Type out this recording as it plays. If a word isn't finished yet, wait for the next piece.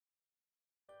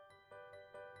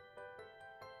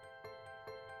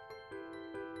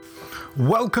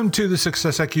Welcome to the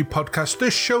Success IQ podcast, the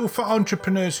show for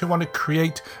entrepreneurs who want to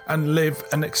create and live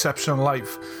an exceptional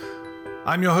life.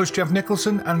 I'm your host, Jeff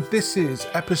Nicholson, and this is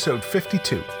episode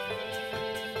 52.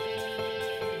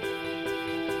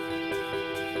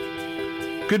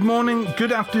 Good morning,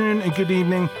 good afternoon, and good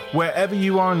evening, wherever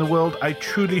you are in the world. I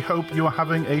truly hope you are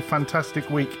having a fantastic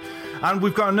week. And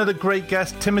we've got another great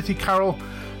guest, Timothy Carroll,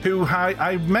 who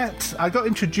I met. I got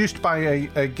introduced by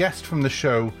a guest from the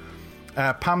show,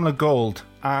 Pamela Gold,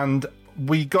 and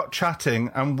we got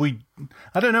chatting, and we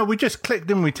just clicked,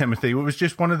 didn't we, Timothy? It was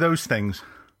just one of those things.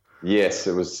 Yes,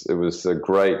 it was a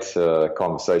great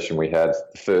conversation we had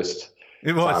the first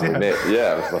time we met.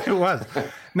 Yeah, it was.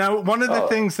 Now, one of the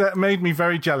things that made me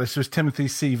very jealous was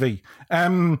Timothy's CV.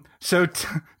 So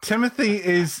Timothy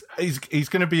he's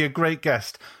going to be a great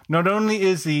guest. Not only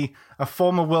is he a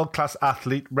former world-class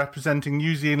athlete representing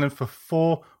New Zealand for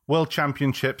 4 World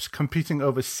Championships, competing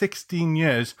over 16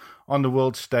 years on the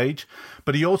world stage,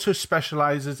 but he also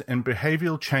specializes in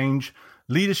behavioral change,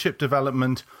 leadership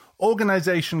development,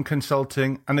 organization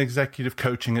consulting, and executive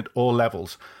coaching at all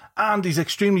levels. And he's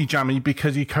extremely jammy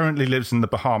because he currently lives in the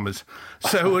Bahamas.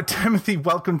 So, Timothy,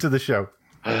 welcome to the show.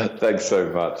 Thanks so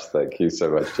much. Thank you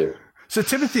so much, Jim. So,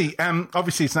 Timothy,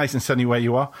 obviously it's nice and sunny where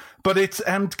you are, but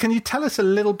can you tell us a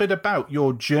little bit about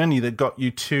your journey that got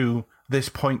you to this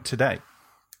point today?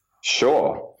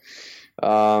 Sure.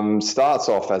 Starts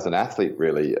off as an athlete,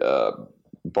 really.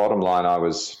 Bottom line, I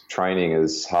was training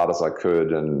as hard as I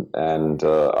could, and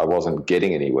I wasn't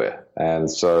getting anywhere. And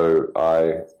so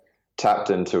I tapped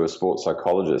into a sports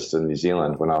psychologist in New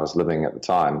Zealand when I was living at the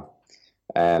time,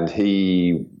 and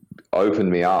he opened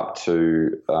me up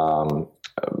to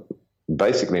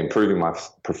basically improving my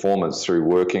performance through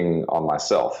working on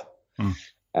myself.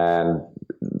 And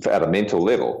at a mental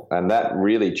level, and that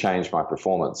really changed my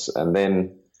performance. And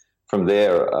then from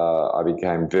there, I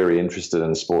became very interested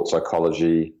in sports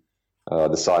psychology,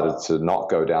 decided to not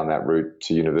go down that route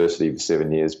to university for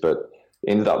 7 years, but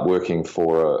ended up working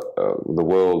for the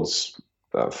world's,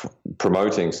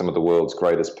 promoting some of the world's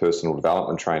greatest personal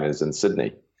development trainers in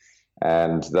Sydney.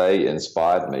 And they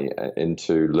inspired me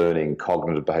into learning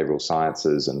cognitive behavioral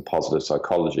sciences and positive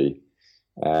psychology.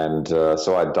 And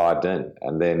so I dived in,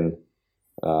 and then,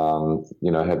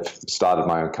 have started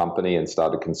my own company and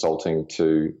started consulting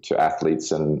to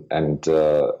athletes and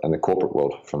the corporate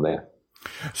world from there.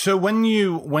 So when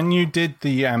you did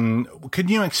the, can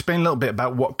you explain a little bit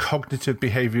about what cognitive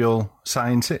behavioral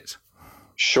science is?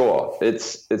 Sure.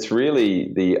 It's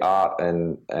really the art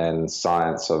and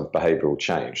science of behavioral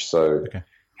change. So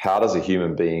How does a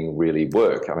human being really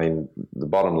work? I mean, the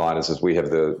bottom line is we have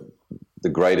the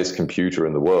greatest computer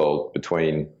in the world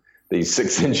between these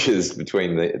 6 inches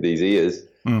between these ears.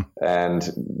 And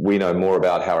we know more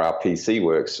about how our PC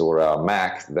works or our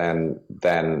Mac than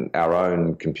our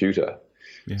own computer.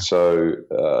 Yeah. So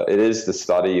it is the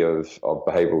study of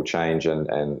behavioral change and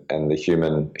the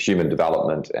human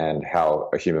development and how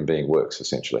a human being works,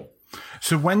 essentially.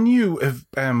 So when you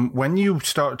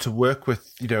start to work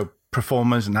with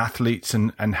performers and athletes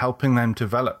and helping them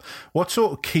develop, what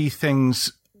sort of key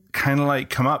things kind of like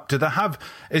come up?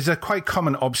 Is there quite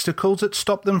common obstacles that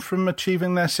stop them from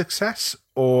achieving their success,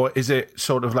 or is it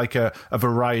sort of like a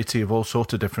variety of all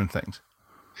sorts of different things?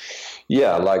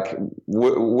 Yeah, like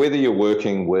whether you're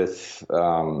working with,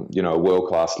 a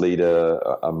world-class leader,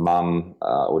 a mum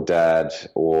or dad,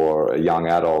 or a young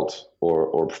adult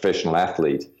or a professional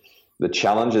athlete, the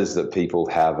challenges that people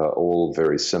have are all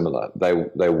very similar.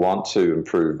 They want to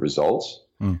improve results.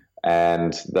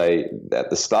 And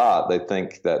at the start, they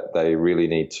think that they really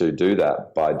need to do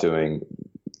that by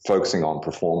focusing on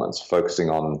performance,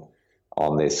 focusing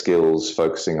on their skills,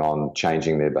 focusing on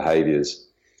changing their behaviors.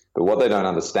 But what they don't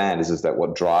understand is that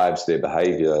what drives their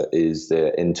behavior is their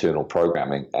internal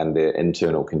programming and their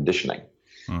internal conditioning.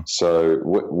 So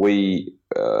we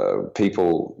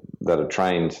people that are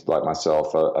trained like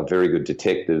myself are very good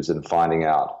detectives in finding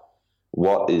out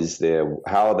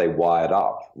how are they wired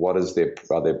up? What is their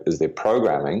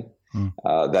programming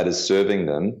that is serving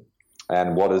them,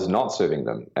 and what is not serving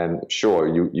them? And sure,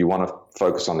 you want to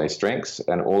focus on their strengths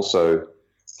and also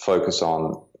focus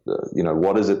on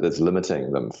what is it that's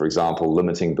limiting them? For example,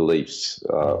 limiting beliefs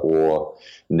or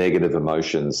negative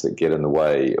emotions that get in the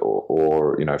way,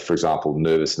 or for example,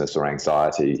 nervousness or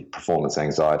anxiety. Performance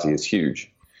anxiety is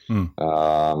huge.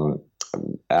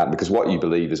 Because what you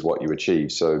believe is what you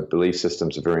achieve. So belief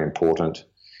systems are very important,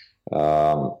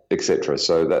 etc.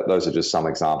 So those are just some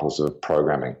examples of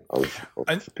programming of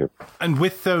people. And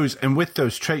with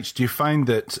those traits, do you find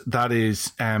that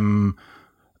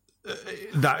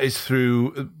is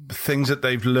through things that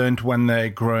they've learned when they're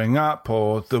growing up,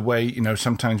 or the way, you know,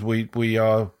 sometimes we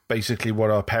are basically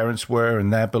what our parents were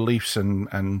and their beliefs,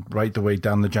 and right the way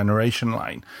down the generation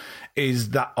line.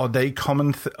 Are they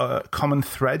common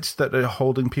threads that are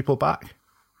holding people back?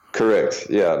 Correct.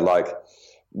 Yeah. Like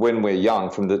when we're young,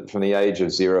 from the age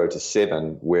of 0 to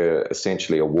 7, we're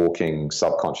essentially a walking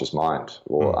subconscious mind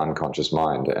or unconscious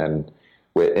mind. And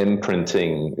we're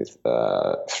imprinting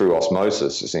through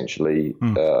osmosis, essentially,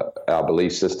 our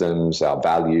belief systems, our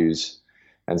values.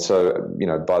 And so, you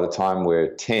know, by the time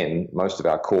we're 10, most of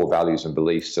our core values and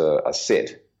beliefs are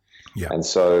set. Yeah. And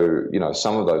so, you know,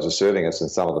 some of those are serving us and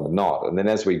some of them are not. And then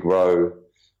as we grow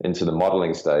into the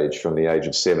modeling stage, from the age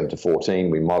of 7 to 14,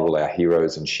 we model our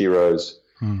heroes and sheroes.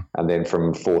 And then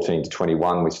from 14 to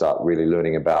 21, we start really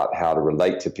learning about how to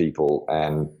relate to people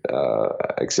and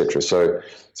et cetera. So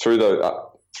through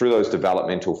those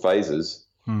developmental phases,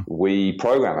 we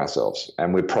program ourselves,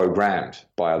 and we're programmed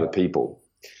by other people.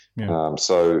 Yeah.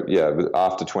 So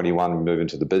after 21, we move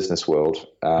into the business world,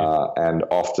 and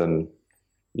often,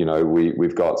 you know,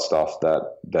 we've got stuff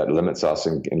that limits us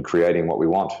in creating what we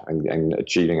want and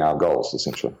achieving our goals,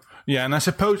 essentially. Yeah, and I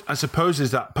suppose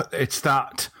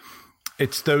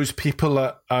it's those people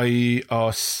that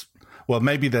are well,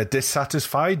 maybe they're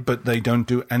dissatisfied, but they don't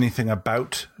do anything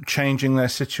about changing their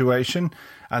situation.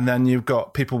 And then you've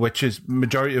got people, which is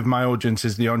majority of my audience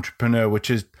is the entrepreneur, which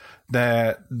is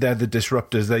they're the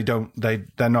disruptors.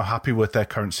 They're not happy with their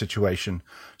current situation,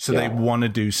 so they want to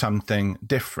do something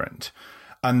different.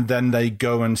 And then they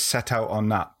go and set out on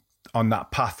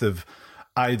that path of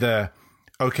either,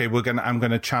 okay, I'm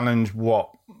going to challenge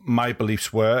what my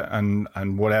beliefs were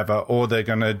and whatever, or they're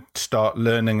going to start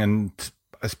learning, and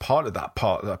as part of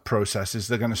that process is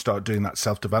they're going to start doing that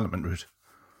self-development route.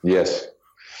 Yes.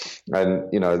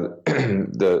 And, you know,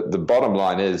 the bottom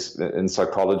line is, in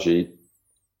psychology,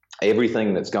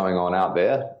 everything that's going on out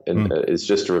there is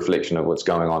just a reflection of what's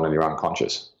going on in your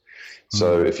unconscious.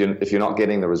 So if you're not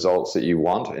getting the results that you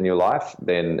want in your life,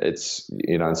 then it's,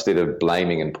 you know, instead of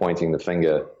blaming and pointing the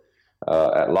finger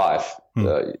at life,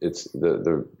 it's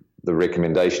the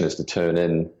recommendation is to turn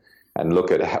in and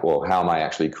look at how am I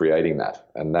actually creating that,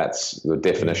 and that's the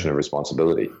definition of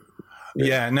responsibility.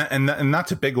 Yeah, and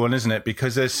that's a big one, isn't it?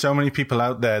 Because there's so many people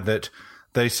out there that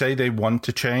they say they want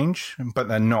to change, but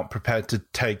they're not prepared to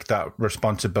take that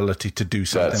responsibility to do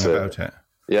something about it.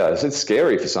 Yeah, it's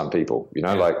scary for some people, you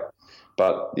know,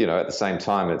 but, you know, at the same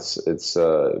time, it's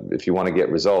if you want to get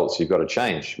results, you've got to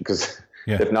change, because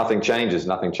if nothing changes,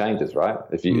 right?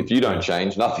 If you don't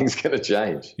change, nothing's going to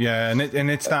change. Yeah, and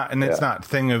it's that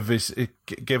thing of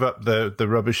give up the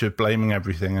rubbish of blaming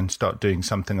everything and start doing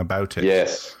something about it.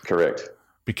 Yes, correct.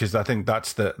 Because I think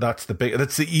that's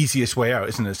the easiest way out,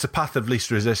 isn't it? It's the path of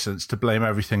least resistance to blame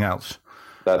everything else.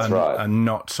 That's right. And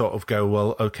not sort of go,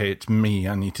 well, okay, it's me,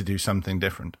 I need to do something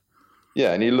different.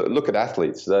 Yeah, and you look at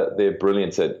athletes, they're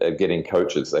brilliant at getting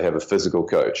coaches. They have a physical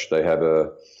coach. They have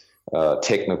a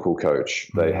technical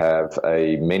coach. They have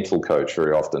a mental coach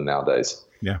very often nowadays.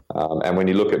 Yeah. And when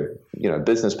you look at, you know,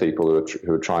 business people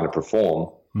who are trying to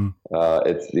perform,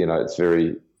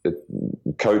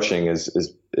 coaching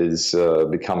is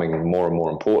becoming more and more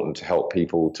important to help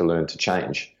people to learn to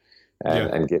change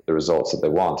and get the results that they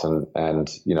want. And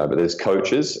you know, but there's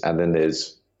coaches and then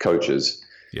there's coaches.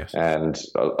 Yes. And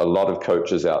a lot of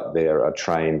coaches out there are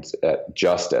trained at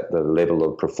the level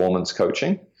of performance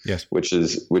coaching. Yes. Which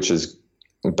is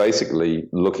basically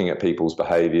looking at people's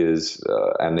behaviors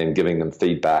and then giving them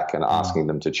feedback and asking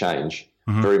them to change,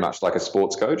 very much like a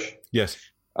sports coach. Yes.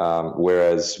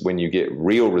 Whereas when you get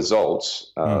real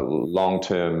results,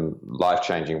 long-term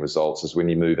life-changing results, is when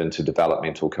you move into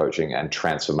developmental coaching and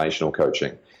transformational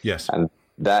coaching. Yes. And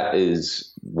that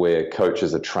is where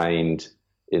coaches are trained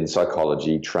in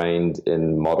psychology, trained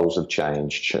in models of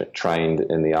change, trained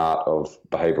in the art of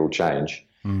behavioral change.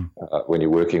 When you're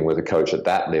working with a coach at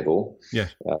that level,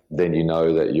 then you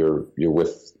know that you're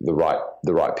with the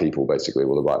right people, basically,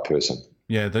 or the right person.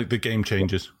 Yeah, the game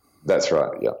changes. That's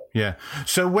right. Yeah. Yeah.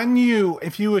 So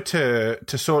if you were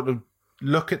to sort of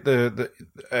look at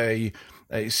a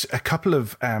couple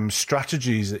of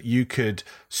strategies that you could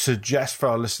suggest for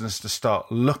our listeners to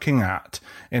start looking at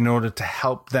in order to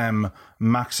help them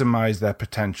maximize their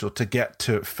potential to get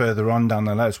to further on down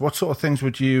the ladder, what sort of things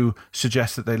would you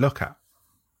suggest that they look at?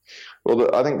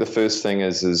 Well, I think the first thing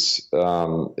is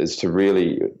to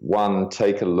really, one,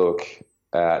 take a look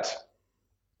at,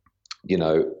 you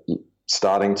know,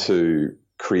 starting to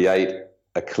create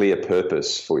a clear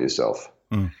purpose for yourself.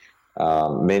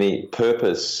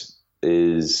 Purpose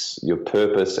is your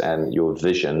purpose, and your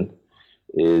vision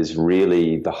is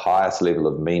really the highest level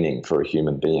of meaning for a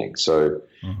human being. So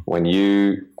when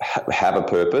you have a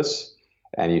purpose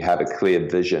and you have a clear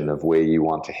vision of where you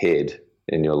want to head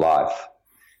in your life,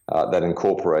 that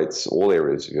incorporates all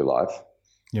areas of your life,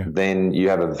 then you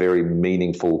have a very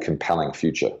meaningful, compelling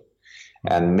future.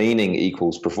 And meaning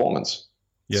equals performance.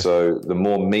 So the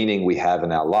more meaning we have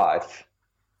in our life,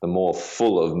 the more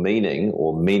full of meaning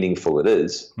or meaningful it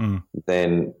is,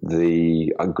 then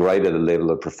the greater the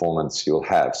level of performance you'll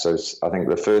have. So I think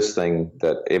the first thing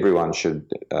that everyone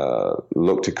should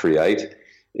look to create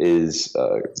is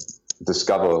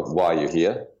discover why you're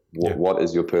here. What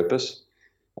is your purpose?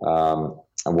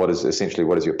 And what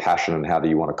is your passion, and how do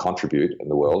you want to contribute in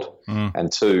the world?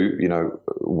 And two,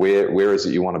 where is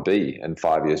it you want to be in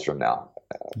 5 years from now,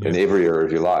 in every area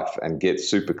of your life, and get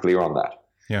super clear on that.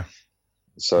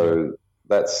 So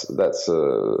that's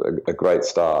a great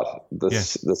start.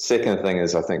 The second thing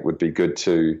is, I think, would be good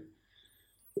to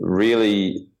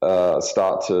really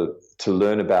start to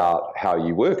learn about how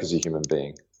you work as a human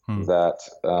being. That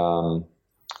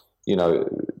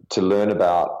to learn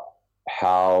about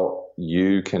how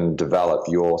you can develop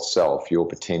yourself, your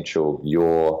potential,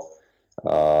 your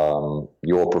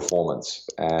performance,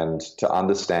 and to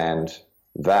understand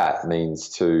that means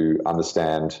to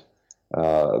understand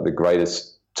the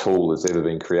greatest tool that's ever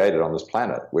been created on this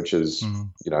planet, which is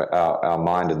our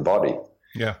mind and body.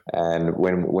 And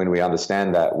when we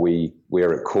understand that,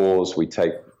 we're at cause, we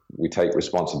take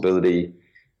responsibility,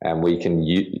 and we can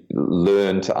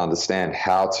learn to understand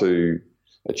how to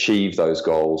achieve those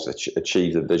goals,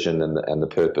 achieve the vision and the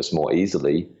purpose more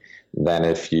easily than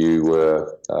if you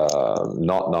were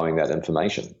not knowing that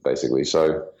information, basically.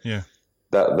 So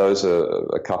those are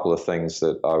a couple of things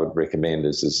that I would recommend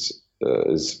is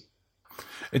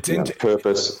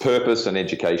purpose and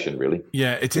education, really.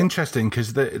 It's interesting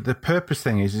because the purpose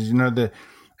thing is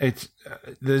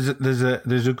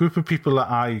there's a group of people that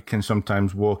I can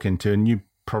sometimes walk into, and you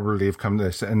probably have come to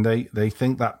this, and they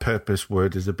think that purpose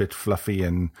word is a bit fluffy,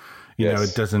 and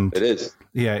it doesn't. It is.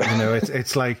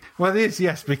 It's like, well, it is,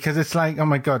 yes, because it's like, oh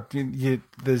my God,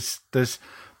 there's.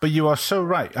 But you are so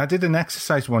right. I did an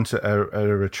exercise once at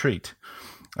a retreat,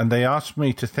 and they asked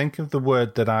me to think of the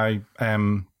word that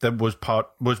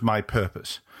was my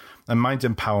purpose, and mine's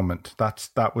empowerment.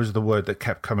 That was the word that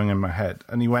kept coming in my head.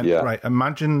 And he went, right,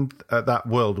 imagine that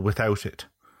world without it.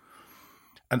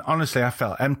 And honestly, I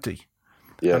felt empty.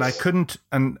 And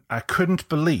I couldn't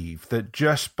believe that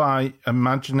just by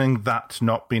imagining that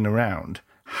not being around,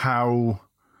 how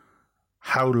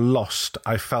lost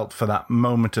I felt for that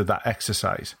moment of that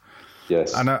exercise.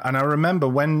 And I remember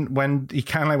when he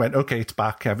kind of went, okay, it's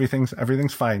back,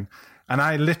 everything's fine. And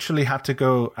I literally had to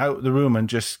go out the room and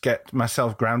just get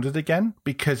myself grounded again,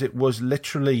 because it was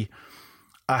literally,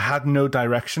 I had no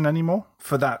direction anymore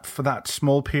for that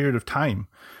small period of time.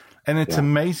 And it's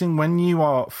amazing when you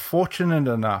are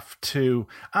fortunate enough to,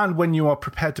 and when you are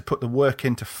prepared to put the work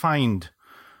in to find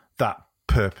that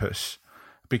purpose,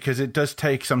 because it does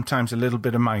take sometimes a little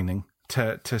bit of mining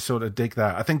to sort of dig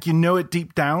that. I think it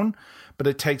deep down, but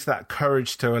it takes that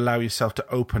courage to allow yourself to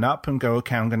open up and go,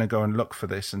 okay, I'm going to go and look for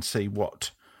this and see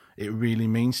what it really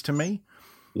means to me.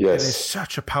 It is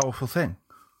such a powerful thing.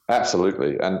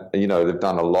 Absolutely. And, they've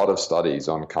done a lot of studies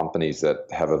on companies that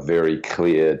have a very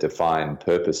clear, defined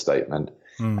purpose statement,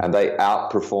 and they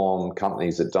outperform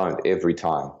companies that don't every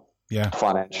time.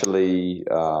 Financially,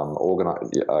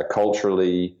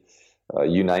 culturally,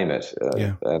 you name it.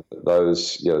 And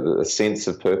those, a sense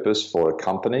of purpose for a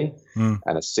company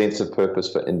and a sense of purpose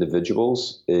for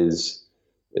individuals is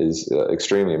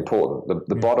extremely important.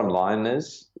 The bottom line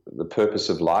is the purpose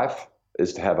of life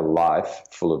is to have a life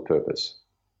full of purpose.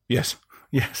 Yes.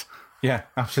 Yeah,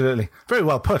 absolutely. Very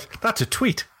well put. That's a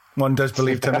tweet. One does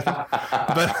believe, Timothy.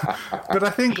 but I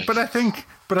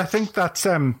think that's.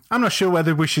 I'm not sure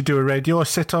whether we should do a radio or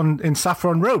sit in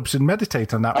saffron robes and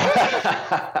meditate on that one.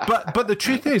 but the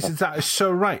truth is that is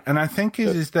so right, and I think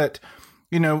is that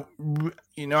I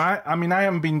mean I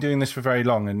haven't been doing this for very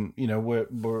long, and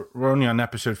we're only on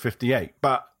episode 58,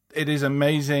 but it is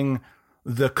amazing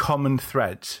the common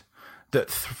threads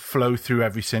that flow through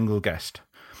every single guest.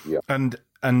 And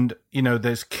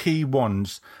there's key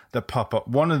ones that pop up.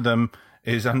 One of them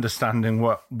is understanding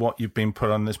what you've been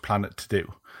put on this planet to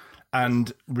do.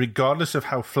 And regardless of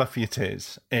how fluffy it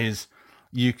is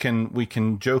we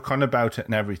can joke on about it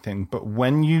and everything, but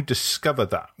when you discover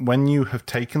that, when you have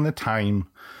taken the time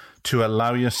to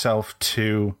allow yourself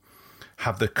to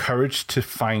have the courage to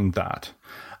find that,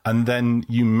 and then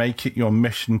you make it your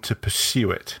mission to pursue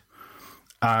it,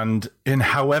 and in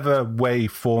however way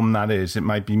form that is, it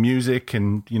might be music,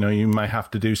 and you might have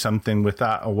to do something with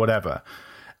that or whatever.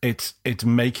 it's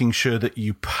making sure that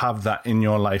you have that in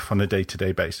your life on a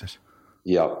day-to-day basis.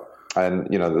 Yeah. And,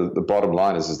 the bottom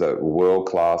line is that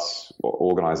world-class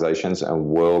organizations and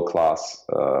world-class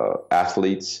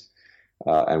athletes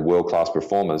and world-class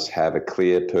performers have a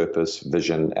clear purpose,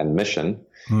 vision, and mission.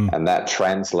 And that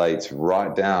translates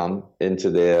right down into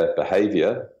their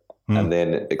behavior and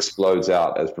then it explodes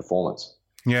out as performance.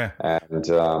 Yeah. And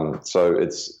so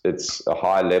it's a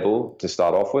high level to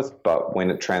start off with, but when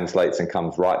it translates and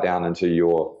comes right down into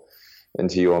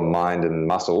your mind and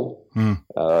muscle,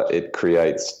 it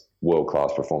creates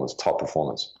world-class performance, top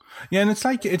performance. Yeah, and it's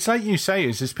like you say,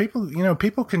 is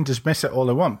people can dismiss it all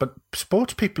they want, but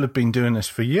sports people have been doing this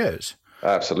for years.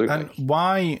 Absolutely. And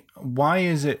why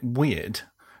is it weird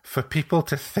for people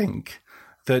to think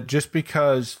that just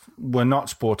because we're not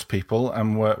sports people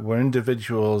and we're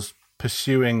individuals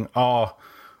pursuing our,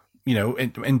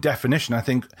 in definition, I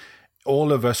think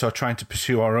all of us are trying to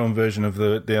pursue our own version of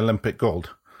the Olympic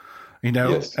gold.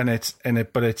 Yes.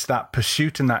 But it's that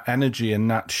pursuit and that energy and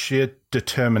that sheer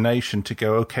determination to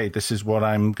go, okay, this is what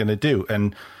I'm going to do.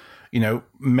 And,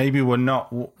 maybe we're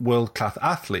not world-class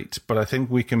athletes, but I think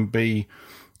we can be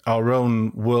our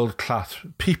own world-class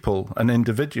people and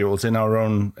individuals in our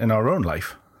own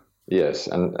life. Yes.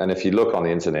 And if you look on the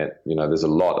internet, there's a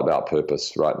lot about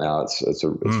purpose right now. It's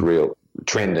real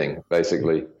trending,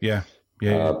 basically. Yeah.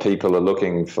 People are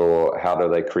looking for how do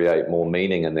they create more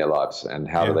meaning in their lives and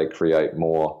how do they create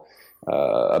more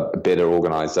better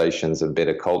organizations and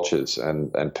better cultures,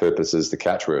 and purpose is the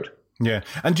catchword. Yeah.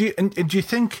 And do you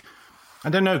think, I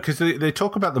don't know, because they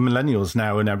talk about the millennials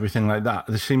now and everything like that.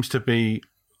 There seems to be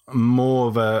more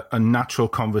of a natural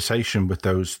conversation with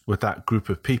that group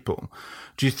of people.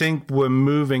 Do you think we're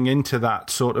moving into that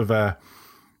sort of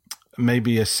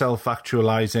maybe a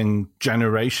self-actualizing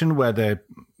generation where they're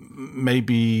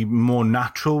maybe more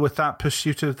natural with that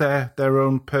pursuit of their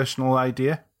own personal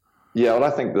idea? Yeah, well, I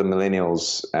think the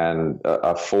millennials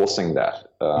are forcing that.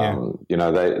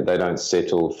 They don't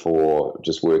settle for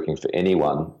just working for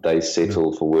anyone. They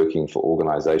settle for working for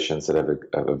organizations that have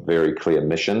a very clear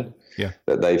mission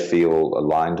that they feel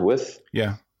aligned with.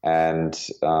 Yeah. And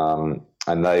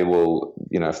they will,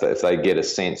 if they get a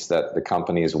sense that the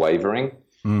company is wavering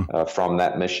from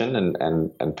that mission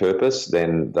and purpose,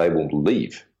 then they will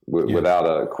leave without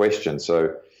a question.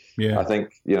 So I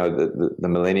think, the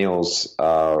millennials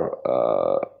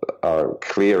are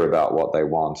clear about what they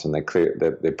want, and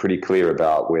they're pretty clear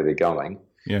about where they're going,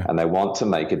 and they want to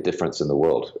make a difference in the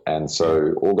world. And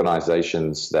so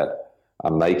organizations that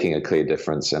are making a clear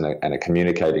difference and are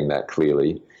communicating that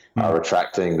clearly are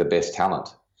attracting the best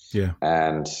talent,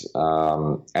 and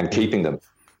keeping them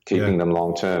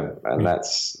long term, and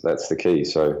that's the key.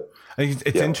 So it's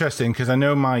interesting because I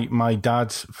know my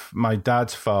dad's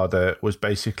father was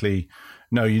basically,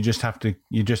 no, you just have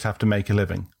to make a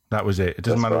living. That was it. It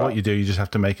doesn't matter what you do, you just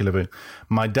have to make a living.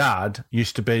 My dad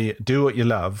used to be, do what you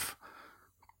love,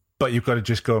 but you've got to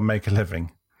just go and make a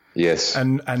living. Yes.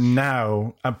 And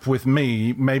now with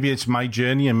me, maybe it's my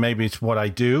journey and maybe it's what I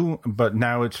do, but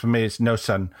now it's for me, it's no,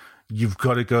 son, you've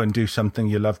got to go and do something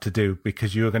you love to do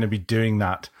because you're going to be doing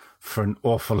that for an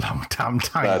awful long damn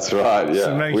time. That's right. Yeah,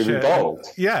 so we've evolved.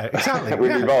 Yeah, exactly.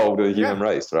 We've evolved as a human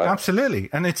race, right? Absolutely.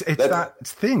 And it's that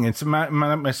thing. It's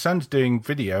my son's doing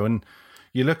video, and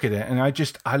you look at it, and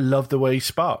I love the way he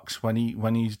sparks when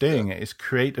he's doing it. It's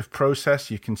creative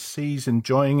process. You can see he's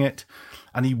enjoying it,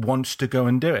 and he wants to go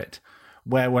and do it.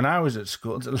 Where when I was at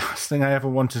school, the last thing I ever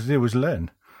wanted to do was learn.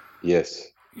 Yes.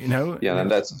 Yeah,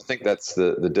 and I think that's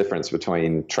the difference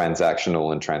between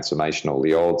transactional and transformational.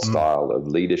 The old style of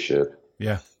leadership,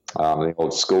 the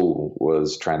old school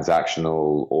was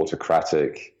transactional,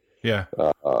 autocratic,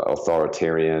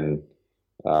 authoritarian,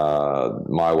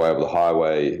 my way over the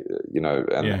highway,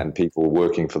 and people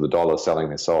working for the dollar, selling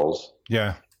their souls.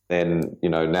 Yeah. Then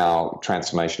now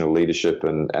transformational leadership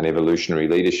and evolutionary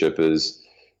leadership is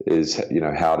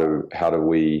how do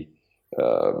we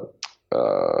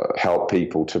help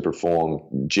people to perform,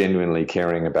 genuinely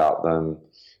caring about them,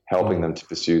 helping them to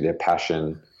pursue their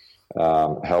passion,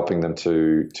 helping them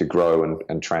to grow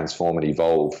and transform and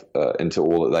evolve into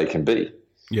all that they can be.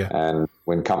 Yeah. And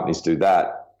when companies do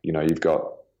that, you've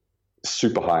got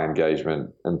super high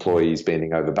engagement, employees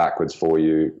bending over backwards for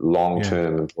you,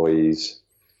 long-term employees,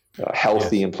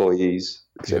 healthy employees,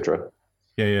 etc.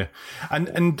 Yeah.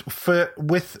 And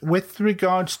with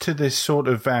regards to this sort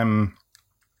of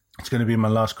it's going to be my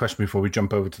last question before we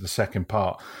jump over to the second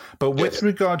part. But with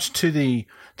regards to the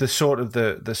sort of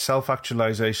the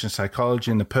self-actualization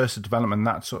psychology and the personal development,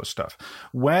 that sort of stuff,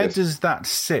 where does that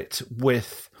sit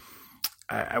with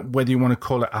whether you want to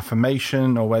call it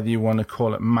affirmation or whether you want to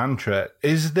call it mantra?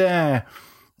 Is there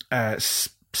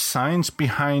science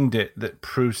behind it that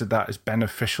proves that is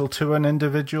beneficial to an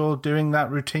individual doing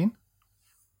that routine?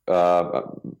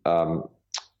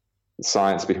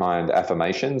 Science behind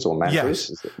affirmations or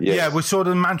mantras? Yes. Yeah, with sort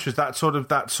of mantras,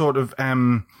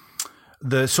 the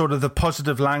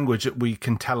positive language that we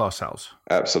can tell ourselves.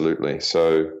 Absolutely.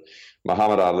 So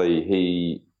Muhammad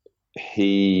Ali,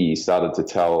 he started to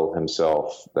tell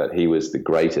himself that he was the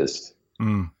greatest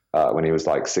when he was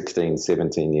like 16,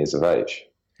 17 years of age.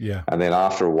 Yeah. And then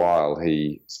after a while,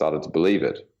 he started to believe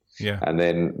it. Yeah. And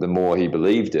then the more he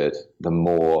believed it, the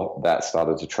more that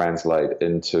started to translate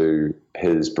into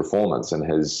his performance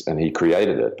and he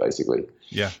created it basically.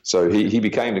 Yeah. So he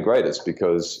became the greatest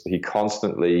because he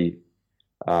constantly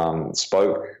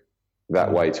spoke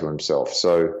that way to himself.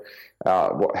 So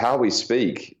how we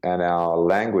speak and our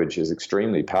language is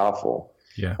extremely powerful.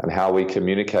 Yeah. And how we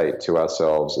communicate to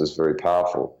ourselves is very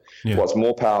powerful. Yeah. What's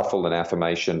more powerful than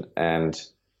affirmation and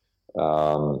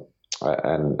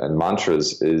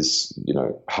mantras is,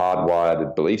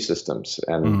 hardwired belief systems,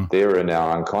 and they're in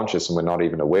our unconscious and we're not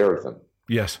even aware of them.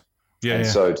 Yes. Yeah. And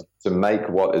so to make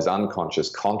what is unconscious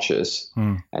conscious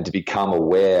and to become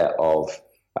aware of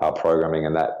our programming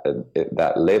and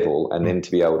that level, and then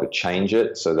to be able to change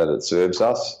it so that it serves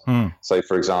us. So,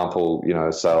 for example,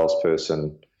 a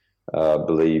salesperson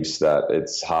believes that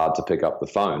it's hard to pick up the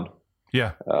phone.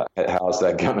 Yeah. How's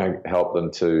that going to help them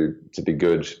to be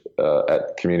good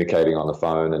at communicating on the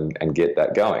phone and get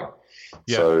that going?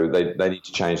 Yeah. So they need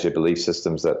to change their belief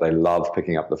systems that they love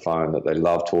picking up the phone, that they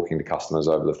love talking to customers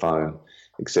over the phone,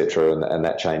 etc., and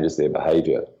that changes their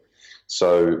behavior.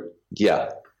 So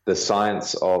the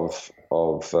science of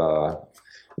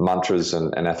mantras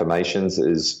and affirmations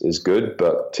is good,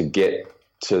 but to get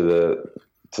to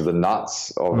the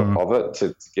nuts of it,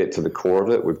 to get to the core of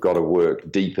it, we've got to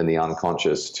work deep in the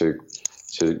unconscious to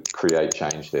create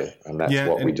change there, and that's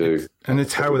what we do.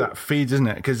 It's how that feeds, isn't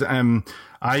it? Because when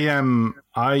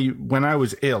I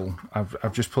was ill,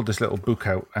 I've just pulled this little book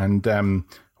out, and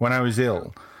when I was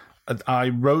ill, I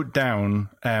wrote down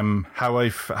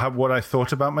what I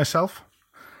thought about myself.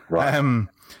 Right.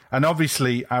 And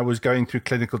obviously, I was going through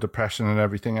clinical depression and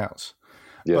everything else.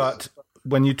 Yes. But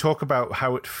when you talk about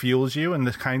how it fuels you and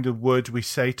the kind of words we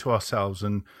say to ourselves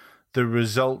and the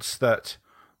results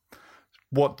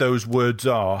what those words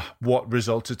are, what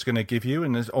results it's going to give you,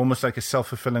 and it's almost like a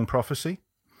self-fulfilling prophecy.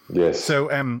 Yes. So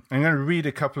I'm going to read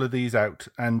a couple of these out,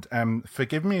 and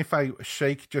forgive me if I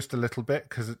shake just a little bit,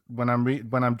 because when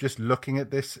I'm just looking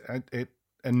at this, it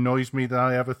annoys me that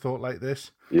I ever thought like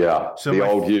this. Yeah, so the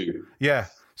old you. Yeah.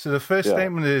 So the first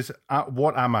statement is,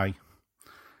 what am I?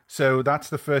 So that's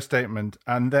the first statement.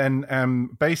 And then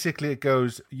basically it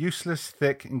goes, useless,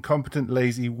 thick, incompetent,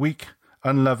 lazy, weak,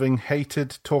 unloving,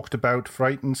 hated, talked about,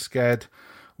 frightened, scared,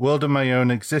 world of my own,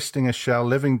 existing a shell,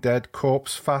 living dead,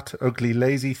 corpse, fat, ugly,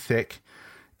 lazy, thick,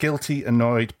 guilty,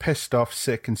 annoyed, pissed off,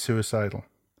 sick, and suicidal.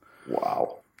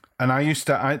 Wow. And I used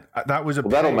to, that was a...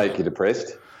 Well, that'll make you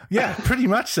depressed. Yeah, pretty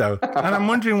much so. And I'm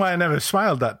wondering why I never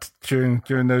smiled that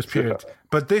during those periods.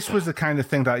 But this was the kind of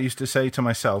thing that I used to say to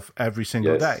myself every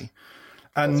single day.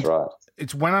 And that's right.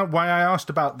 It's why I asked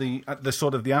about the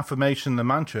sort of the affirmation, the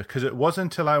mantra, because it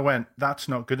wasn't until I went, that's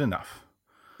not good enough.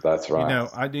 That's right.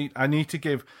 I need to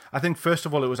give, I think first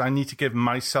of all, I need to give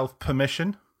myself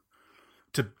permission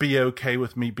to be okay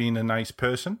with me being a nice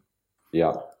person.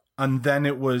 Yeah. And then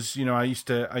it was, I used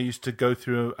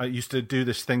to do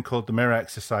this thing called the mirror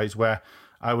exercise where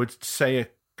I would say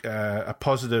a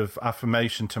positive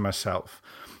affirmation to myself.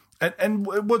 And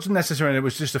it wasn't necessarily, it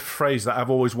was just a phrase that I've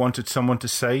always wanted someone to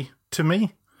say to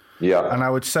me. Yeah. And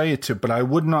I would say it but I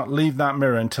would not leave that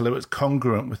mirror until it was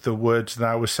congruent with the words that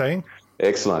I was saying.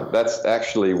 Excellent. That's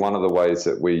actually one of the ways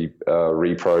that we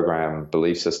reprogram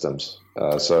belief systems.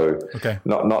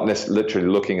 Not literally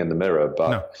looking in the mirror,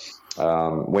 but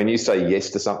when you say yes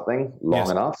to something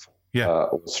long enough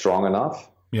or strong enough,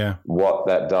 what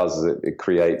that does is it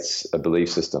creates a belief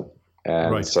system.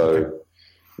 And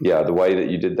the way that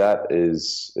you did that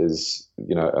is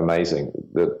amazing.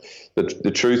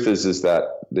 The truth is that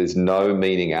there's no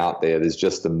meaning out there. There's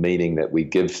just the meaning that we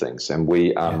give things, and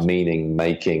we are meaning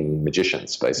making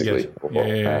magicians, basically.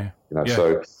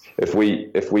 So if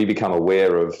we become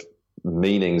aware of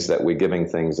meanings that we're giving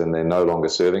things and they're no longer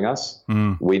serving us,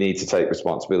 we need to take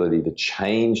responsibility to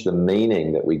change the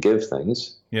meaning that we give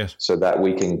things, so that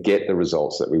we can get the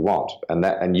results that we want.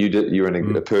 And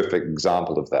you're a perfect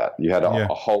example of that. You had a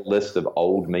whole list of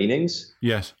old meanings,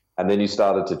 and then you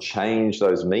started to change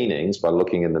those meanings by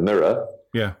looking in the mirror,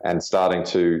 and starting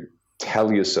to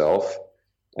tell yourself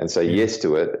and say yes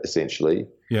to it, essentially,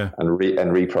 and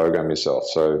reprogram yourself.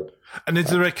 So, and is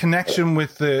there a connection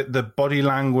with the body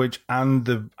language and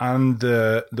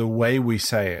the way we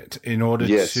say it in order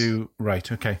to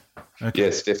okay.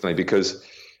 Yes, definitely, because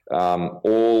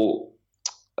all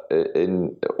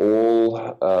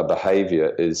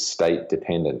behavior is state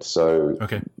dependent. So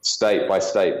state by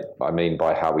state, I mean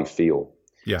by how we feel.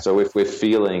 Yeah. So if we're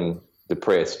feeling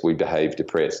depressed, we behave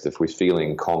depressed. If we're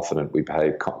feeling confident, we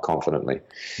behave confidently.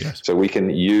 Yes. So we can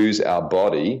use our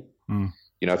body.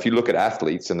 You know, if you look at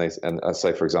athletes and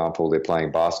say, for example, they're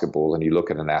playing basketball, and you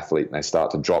look at an athlete and they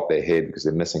start to drop their head because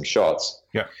they're missing shots.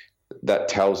 Yeah. That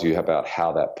tells you about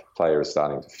how that player is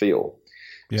starting to feel.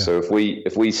 Yeah. So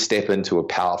if we step into a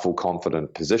powerful,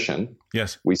 confident position,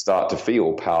 we start to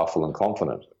feel powerful and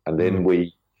confident, and then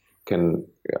we can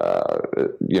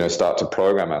start to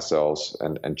program ourselves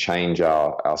and change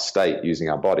our state using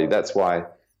our body. That's why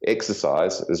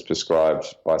exercise is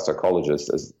prescribed by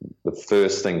psychologists as the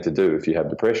first thing to do if you have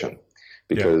depression,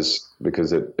 because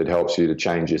it helps you to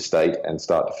change your state and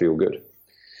start to feel good.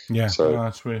 Yeah, so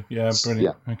that's really brilliant.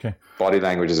 Yeah. Okay, body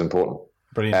language is important.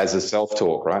 Brilliant. As a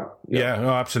self-talk, right? Yeah, no,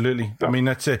 absolutely. Yeah. I mean,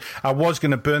 that's it. I was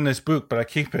going to burn this book, but I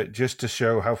keep it just to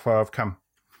show how far I've come.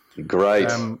 Great.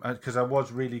 Because I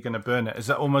was really going to burn it. Is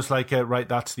that almost like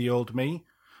that's the old me?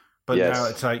 But now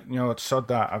it's like, it's sod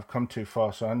that. I've come too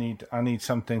far, so I need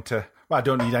something to. Well, I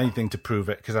don't need anything to prove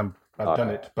it because I've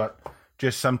done it, but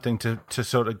just something to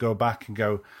sort of go back and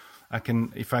go.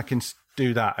 If I can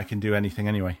do that, I can do anything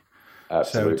anyway.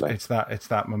 Absolutely. So it's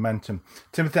that momentum.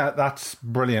 Timothy, that's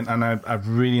brilliant, and I've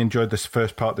really enjoyed this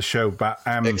first part of the show. But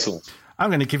excellent. I'm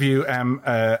going to give you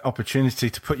opportunity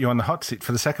to put you on the hot seat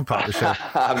for the second part of the show.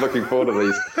 I'm looking forward to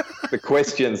these. The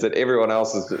questions that everyone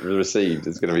else has received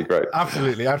is going to be great.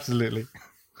 Absolutely, absolutely.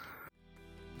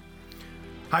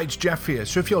 Hi, it's Jeff here.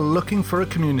 So if you're looking for a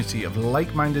community of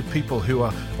like-minded people who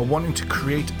are wanting to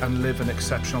create and live an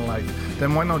exceptional life,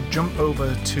 then why not jump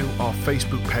over to our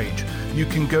Facebook page. You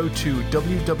can go to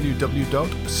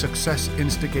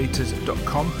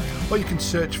www.successinstigators.com, or you can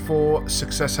search for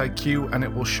Success IQ and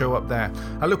it will show up there.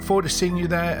 I look forward to seeing you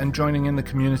there and joining in the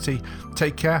community.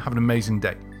 Take care. Have an amazing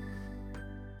day.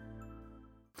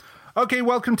 Okay,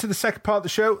 welcome to the second part of the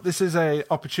show. This is an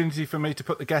opportunity for me to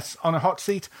put the guests on a hot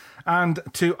seat and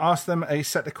to ask them a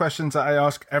set of questions that I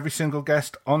ask every single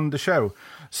guest on the show.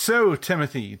 So,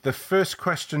 Timothy, the first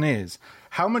question is,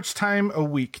 how much time a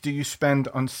week do you spend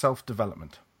on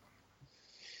self-development?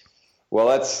 Well,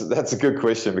 that's a good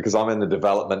question because I'm in the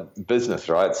development business,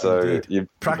 right? So you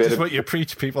practice what you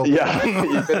preach, people. Yeah,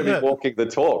 you better be walking the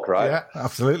talk, right? Yeah,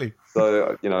 absolutely.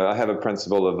 So, I have a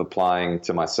principle of applying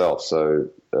to myself, so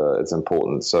it's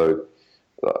important. So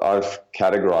I've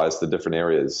categorized the different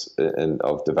areas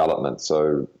of development.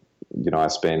 So, I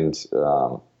spend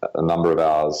a number of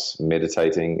hours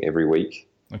meditating every week.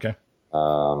 Okay.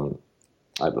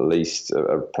 At least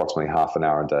approximately half an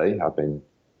hour a day. I've been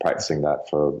practicing that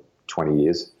for 20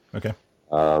 years. Okay.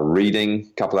 Reading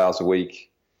a couple of hours a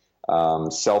week,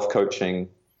 self-coaching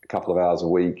a couple of hours a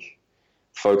week,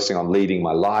 focusing on leading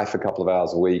my life a couple of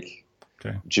hours a week,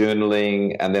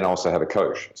 journaling, and then also have a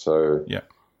coach. So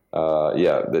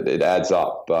it adds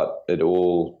up, but it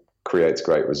all creates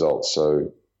great results.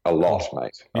 So a lot,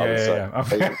 mate. I would say.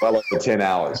 Well over 10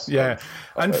 hours. Yeah.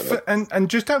 And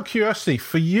just out of curiosity,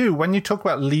 for you, when you talk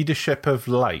about leadership of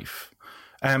life,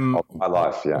 of my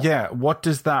life, yeah. What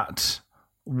does that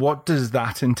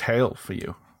entail for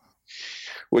you?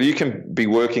 Well, you can be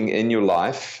working in your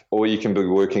life, or you can be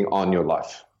working on your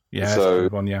life. Yeah. So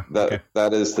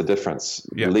that is the difference.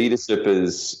 Yeah. Leadership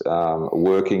is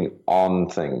working on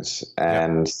things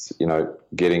and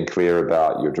getting clear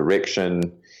about your direction,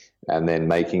 and then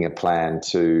making a plan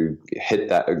to hit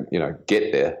that.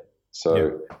 Get there.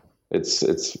 So it's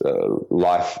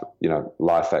life.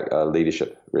 Life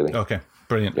leadership really. Okay.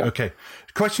 Brilliant. Yeah. Okay.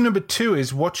 Question number 2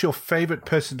 is, what's your favorite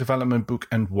personal development book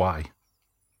and why?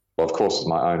 Well, of course, it's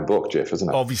my own book, Jeff, isn't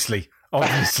it? Obviously.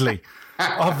 I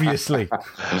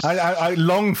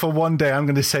long for one day I'm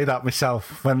going to say that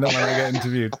myself when I get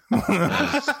interviewed.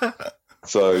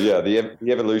 So, the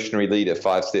Evolutionary Leader,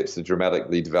 5 Steps to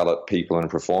Dramatically Develop People and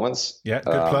Performance. Yeah,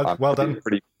 good plug. Well done.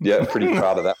 Pretty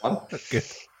proud of that one. Good.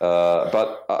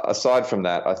 But aside from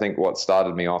that, I think what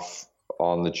started me off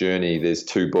on the journey, there's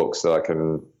 2 books that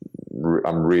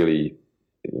I'm really,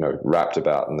 rapt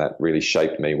about, and that really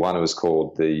shaped me. One was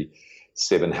called The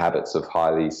 7 Habits of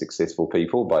Highly Successful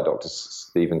People by Dr.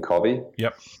 Stephen Covey.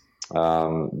 Yep.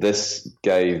 This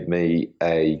gave me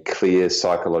a clear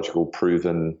psychological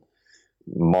proven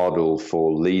model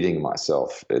for leading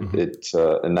myself. It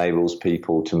enables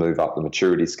people to move up the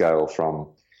maturity scale from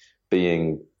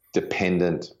being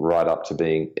dependent right up to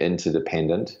being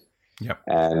interdependent. Yep.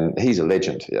 And he's a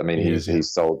legend. I mean,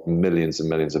 he's sold millions and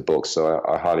millions of books. So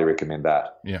I highly recommend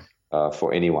that. Yeah.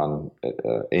 For anyone.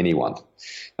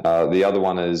 The other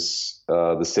one is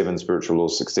The 7 Spiritual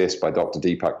Laws of Success by Dr.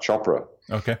 Deepak Chopra.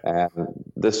 Okay. And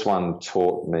this one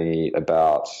taught me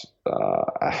about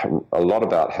a lot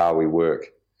about how we work,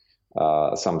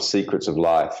 some secrets of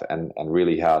life, and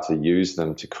really how to use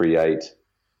them to create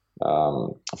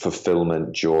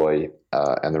fulfillment, joy,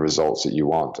 and the results that you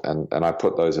want. And I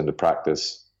put those into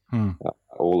practice,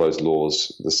 all those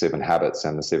laws, the 7 habits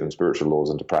and the 7 spiritual laws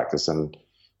into practice. And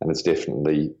it's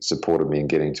definitely supported me in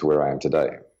getting to where I am today.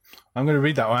 I'm going to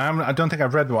read that one. I don't think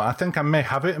I've read one. I think I may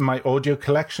have it in my audio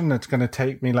collection. It's going to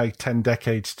take me like 10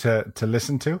 decades to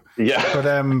listen to. Yeah.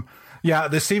 But yeah,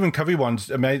 the Stephen Covey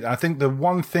one's amazing. I think the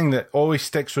one thing that always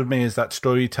sticks with me is that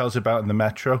story he tells about in the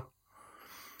Metro.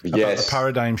 Yes. About the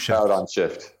paradigm shift. Paradigm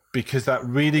shift. Because that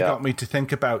really got me to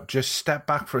think about, just step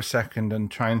back for a second and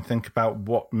try and think about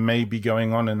what may be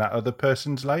going on in that other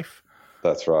person's life.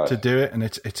 That's right. To do it. And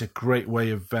it's a great way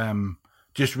of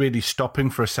just really stopping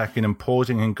for a second and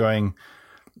pausing and going,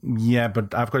 yeah,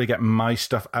 but I've got to get my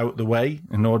stuff out the way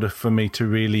in order for me to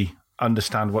really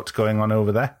understand what's going on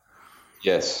over there.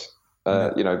 Yes.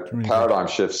 Paradigm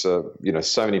shifts are,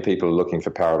 so many people are looking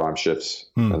for paradigm shifts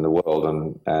in the world.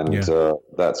 And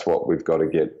that's what we've got to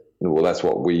get. Well, that's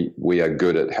what we are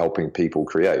good at helping people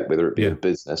create, whether it be a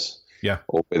business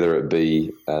or whether it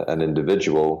be an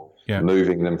individual. Yeah.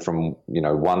 Moving them from,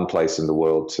 one place in the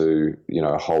world to,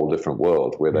 a whole different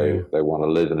world where they want to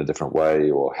live in a different way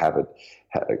or have it,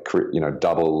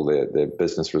 double their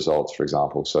business results, for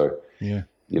example. So,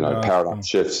 paradigm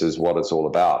shifts is what it's all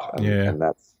about. And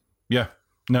that's. Yeah.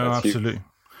 No, that's absolutely. Huge.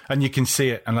 And you can see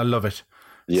it, and I love it.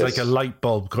 It's like a light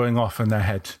bulb going off in their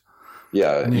head.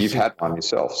 Yeah, and you've had one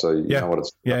yourself, so you know what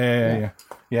it's like.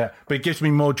 Yeah. But it gives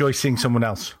me more joy seeing someone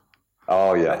else.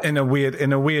 Oh yeah, in a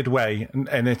weird way,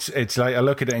 and it's like I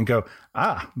look at it and go,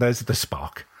 there's the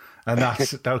spark, and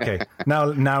that's okay.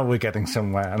 Now we're getting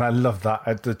somewhere, and I love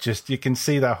that. You can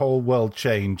see that whole world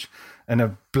change in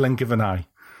a blink of an eye.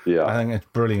 Yeah, I think it's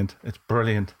brilliant. It's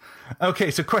brilliant. Okay,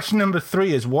 so question number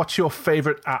 3 is, what's your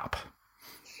favorite app?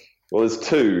 Well, there's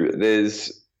 2.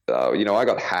 There's I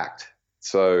got hacked,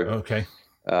 so okay.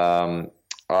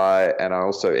 I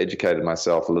also educated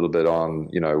myself a little bit on,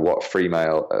 what free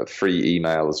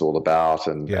email is all about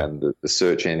and the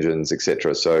search engines,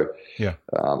 etc. So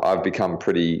I've become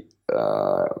pretty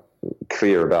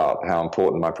clear about how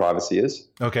important my privacy is.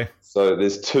 Okay. So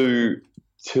there's two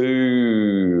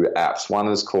apps. One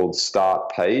is called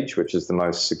Start Page, which is the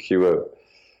most secure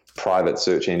private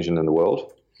search engine in the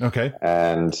world. Okay.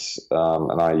 And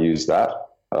I use that.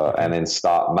 And then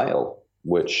Start Mail,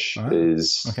 which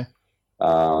is... Okay.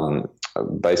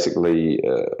 Basically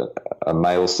a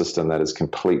mail system that is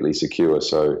completely secure,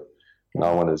 so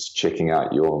no one is checking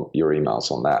out your emails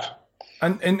on that.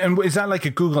 And is that like a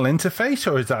Google interface,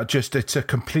 or is that just it's a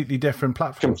completely different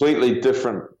platform? Completely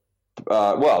different.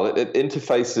 It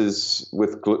interfaces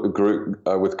with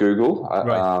Google,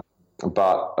 right.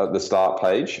 But at the Start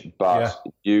Page. But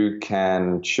you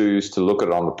can choose to look at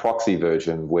it on the proxy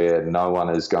version, where no one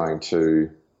is going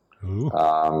to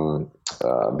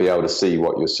be able to see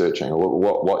what you're searching or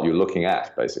what you're looking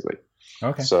at, basically.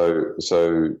 Okay. So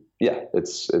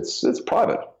it's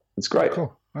private. It's great.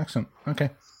 Cool. Excellent. Okay.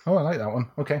 Oh, I like that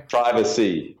one. Okay.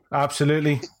 Privacy.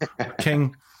 Absolutely.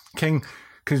 King.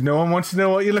 Because no one wants to know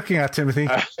what you're looking at, Timothy.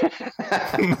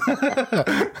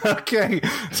 Okay.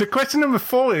 So question number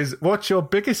 4 is, what's your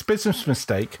biggest business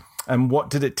mistake and what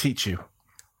did it teach you?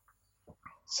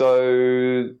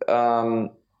 So,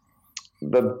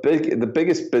 the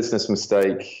biggest business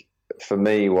mistake for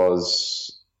me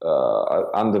was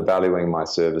undervaluing my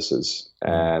services,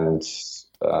 and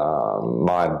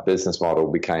my business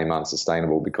model became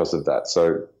unsustainable because of that.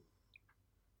 So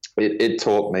it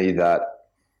taught me that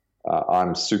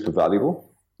I'm super valuable,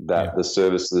 that the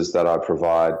services that I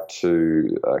provide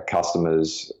to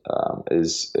customers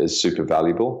is super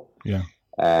valuable. Yeah.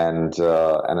 And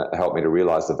it helped me to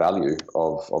realize the value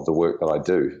of the work that I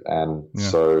do. And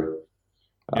so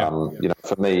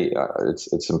for me,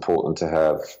 it's important to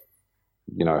have,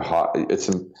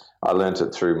 I learned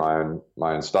it through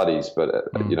my own studies, but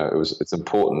it's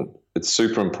important. It's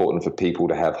super important for people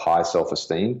to have high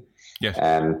self-esteem,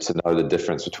 and to know the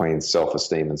difference between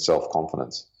self-esteem and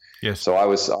self-confidence. Yes. So I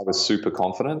was super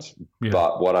confident,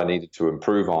 but what I needed to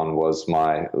improve on was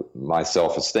my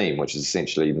self-esteem, which is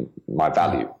essentially my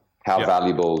value. How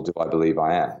valuable do I believe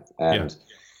I am?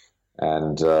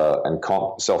 And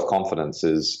self-confidence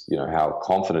is, how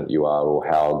confident you are or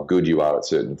how good you are at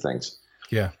certain things.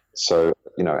 Yeah. So,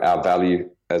 our value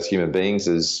as human beings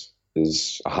is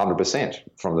 100%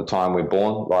 from the time we're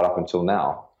born right up until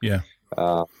now. Yeah.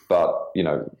 But,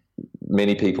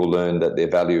 many people learn that their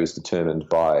value is determined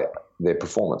by their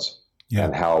performance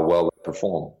and how well they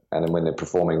perform. And then when they're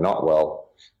performing not well,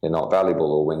 they're not valuable,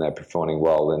 or when they're performing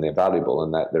well, then they're valuable,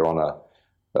 and that they're on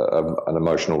an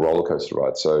emotional roller coaster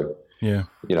ride. So,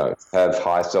 have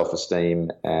high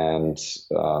self-esteem and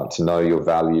to know your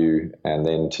value, and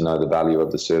then to know the value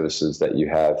of the services that you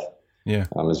have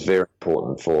is very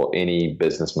important for any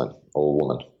businessman or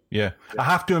woman. Yeah. I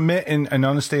have to admit, in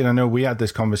honesty, and I know we had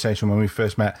this conversation when we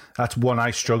first met, that's one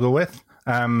I struggle with,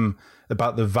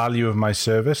 about the value of my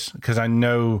service, because I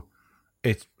know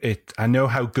I know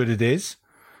how good it is,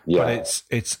 but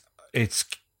it's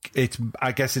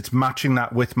I guess it's matching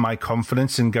that with my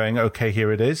confidence in going, okay,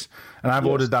 here it is. And I've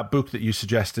ordered that book that you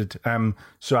suggested.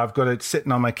 So I've got it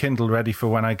sitting on my Kindle ready for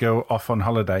when I go off on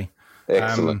holiday.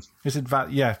 Excellent. Is it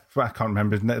I can't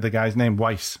remember the guy's name.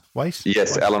 Weiss?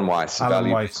 Yes, Alan Weiss. Alan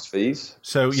Weiss. Fees.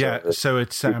 So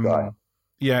it's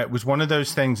it was one of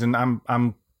those things, and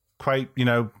I'm quite,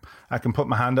 I can put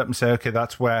my hand up and say, okay,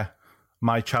 that's where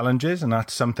my challenge is, and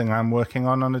that's something I'm working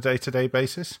on a day-to-day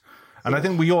basis. And I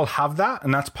think we all have that,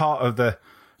 and that's part of the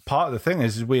thing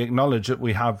is we acknowledge that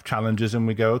we have challenges, and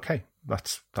we go, okay,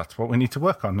 that's what we need to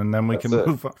work on, and then we can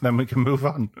move on. Then we can move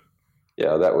on.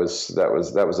 Yeah, that was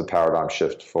a paradigm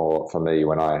shift for me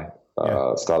when I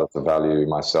started to value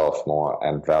myself more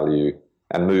and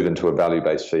move into a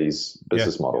value-based fees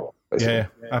business model. Basically. Yeah,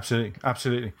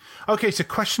 absolutely. Okay, so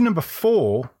question number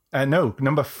 5.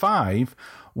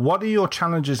 What are your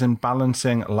challenges in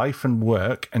balancing life and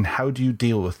work, and how do you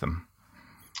deal with them?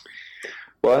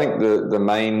 Well, I think the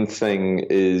main thing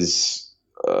is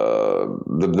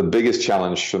the biggest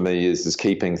challenge for me is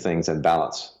keeping things in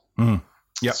balance.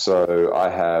 Yeah. So I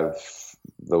have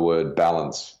the word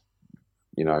balance,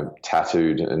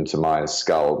 tattooed into my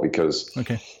skull, because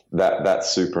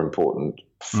that's super important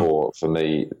for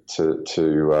me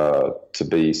to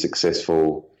be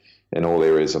successful in all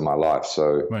areas of my life.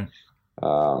 So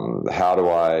how do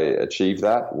I achieve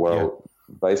that? Well,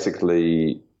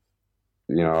 basically,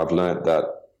 I've learned that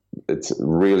it's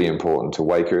really important to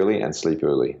wake early and sleep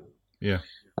early. Yeah.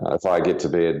 If I get to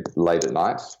bed late at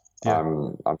night,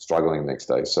 I'm struggling the next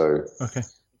day. So,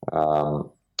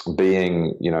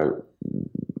 being,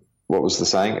 what was the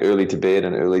saying? Early to bed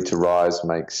and early to rise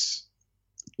makes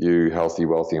you healthy,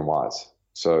 wealthy, and wise.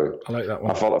 So I like that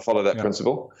one. I follow that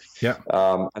principle. Yeah.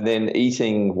 And then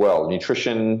eating well,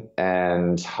 nutrition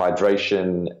and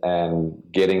hydration, and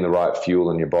getting the right fuel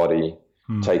in your body,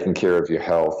 taking care of your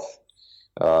health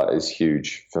is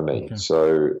huge for me. Okay.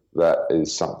 So that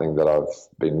is something that I've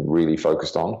been really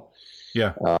focused on.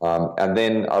 Yeah. And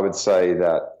then I would say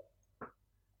that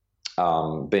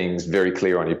being very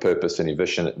clear on your purpose and your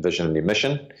vision and your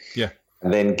mission. Yeah.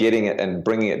 And then getting it and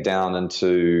bringing it down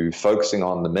into focusing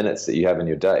on the minutes that you have in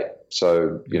your day.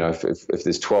 So, if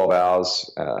there's 12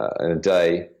 hours in a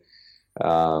day,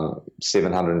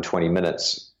 720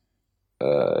 minutes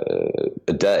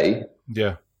a day.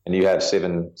 Yeah. And you have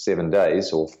seven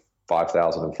days, or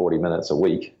 5,040 minutes a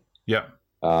week. Yeah.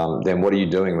 Then what are you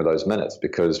doing with those minutes?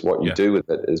 Because what you do with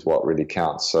it is what really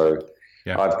counts. So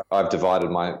I've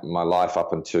divided my life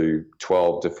up into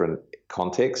 12 different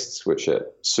contexts, which are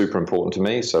super important to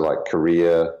me. So like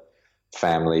career,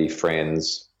 family,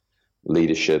 friends,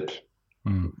 leadership,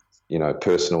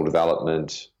 personal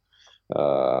development,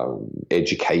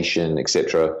 education,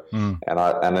 etc.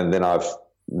 And then I've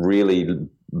really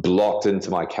blocked into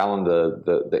my calendar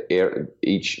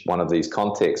each one of these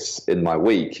contexts in my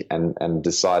week, and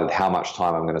decided how much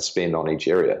time I'm going to spend on each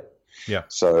area. Yeah.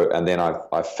 So, and then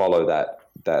I follow that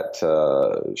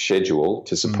schedule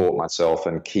to support myself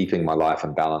and keeping my life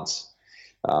in balance,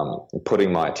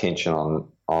 putting my attention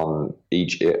on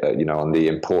each, on the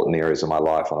important areas of my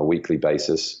life on a weekly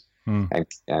basis,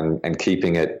 and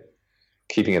keeping it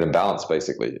in balance,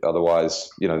 basically.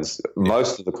 Otherwise,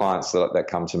 most of the clients that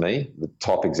come to me, the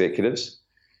top executives,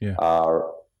 are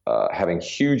having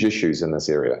huge issues in this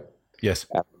area. Yes.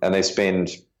 And they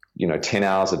spend, 10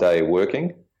 hours a day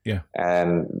working. Yeah.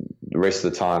 And the rest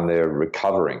of the time they're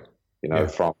recovering,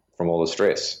 from all the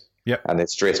stress. Yeah. And that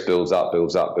stress builds up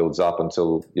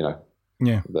until,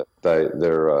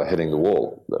 they're hitting the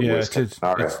wall.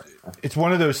 It's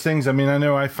one of those things. I mean, I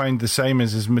know I find the same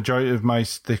as majority of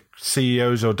the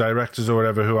CEOs or directors or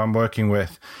whatever who I'm working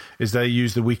with, is they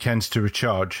use the weekends to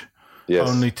recharge,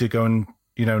 only to go and,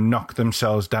 knock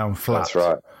themselves down flat. That's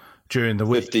right. During the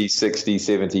week. 50, 60,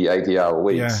 70, 80 hour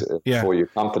weeks for your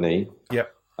company. Yeah.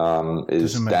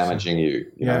 is damaging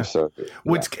you. You know, so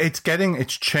well,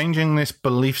 it's changing this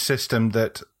belief system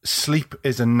that sleep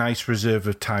is a nice reserve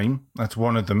of time. That's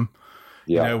one of them.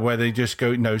 You know, where they just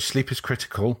go, no, sleep is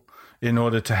critical in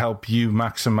order to help you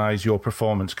maximize your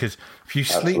performance. Because if you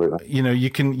sleep, you know,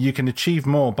 you can achieve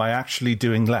more by actually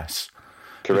doing less.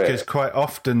 Correct. Because quite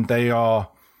often they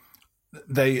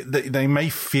may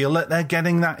feel that they're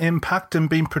getting that impact and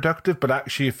being productive, but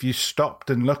actually if you stopped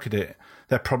and look at it,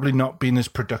 they're probably not being as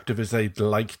productive as they'd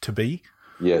like to be.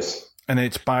 Yes. And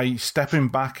it's by stepping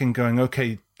back and going,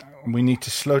 okay, we need to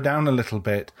slow down a little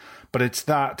bit. But it's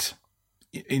that,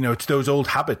 you know, it's those old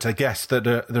habits, I guess, that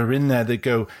they're in there. They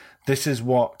go, this is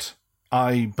what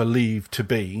I believe to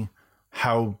be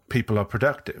how people are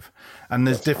productive. And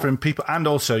there's different people. And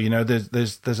also, you know,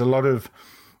 there's a lot of,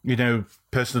 you know,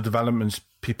 personal development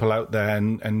people out there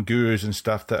and gurus and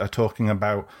stuff that are talking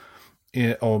about,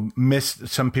 or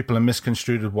some people are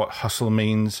misconstrued what hustle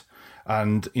means.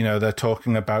 And, you know, they're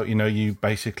talking about, you know, you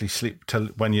basically sleep till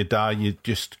when you die, you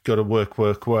just got to work.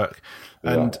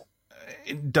 And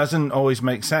it doesn't always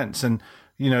make sense. And,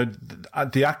 you know,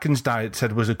 the Atkins diet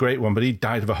said was a great one, but he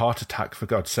died of a heart attack, for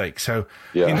God's sake. So,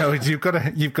 you know, you've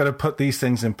got to put these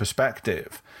things in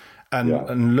perspective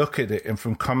and look at it. And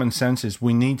from common sense is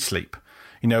we need sleep.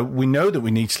 You know, we know that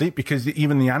we need sleep because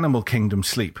even the animal kingdom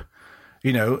sleep.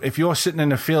 You know, if you're sitting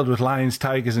in a field with lions,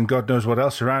 tigers, and God knows what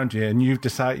else around you, and you've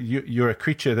decided you're a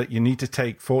creature that you need to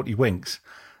take 40 winks,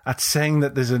 that's saying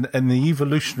that there's in the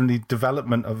evolutionary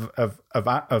development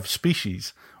of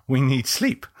species, we need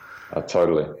sleep.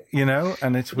 Totally. You know,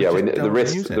 and it's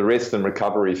the rest and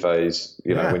recovery phase.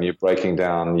 You know, when you're breaking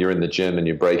down, you're in the gym and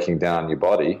you're breaking down your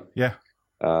body. Yeah.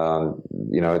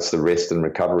 You know, it's the rest and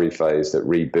recovery phase that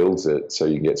rebuilds it so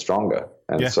you can get stronger.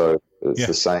 And so it's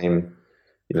the same.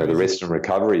 You know, the rest and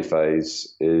recovery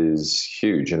phase is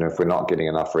huge, and if we're not getting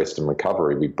enough rest and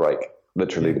recovery, we break.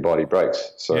 Literally, the body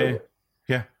breaks. So.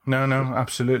 Yeah. No,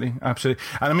 absolutely. And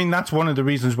I mean, that's one of the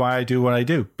reasons why I do what I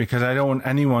do, because I don't want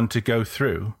anyone to go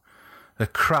through the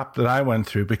crap that I went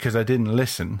through because I didn't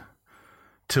listen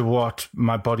to what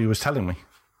my body was telling me.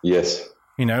 Yes.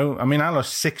 You know, I mean, I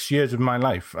lost 6 years of my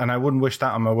life, and I wouldn't wish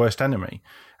that on my worst enemy.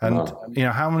 And, you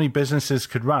know, how many businesses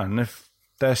could run if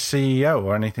their CEO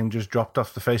or anything just dropped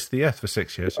off the face of the earth for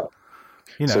 6 years?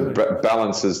 You know, so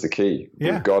balance is the key.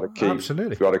 We've got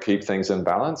to keep things in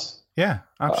balance. Yeah,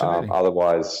 absolutely.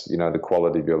 Otherwise, you know, the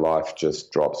quality of your life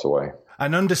just drops away.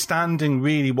 And understanding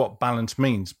really what balance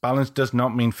means. Balance does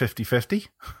not mean 50-50.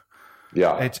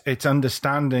 Yeah. It's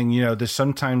understanding, you know, there's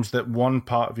sometimes that one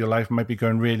part of your life might be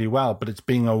going really well, but it's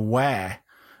being aware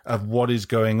of what is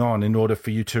going on in order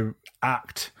for you to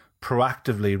act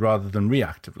proactively rather than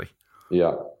reactively.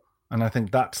 Yeah. And I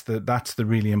think that's the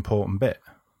really important bit.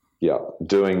 Yeah.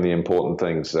 Doing the important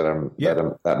things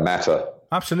that matter.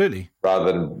 Absolutely. Rather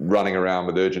than running around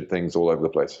with urgent things all over the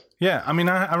place. Yeah. I mean,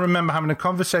 I remember having a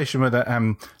conversation with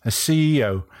a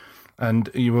CEO, and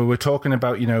you were talking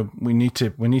about, you know, we need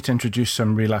to introduce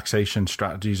some relaxation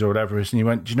strategies or whatever. And you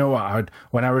went, do you know what?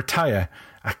 When I retire,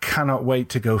 I cannot wait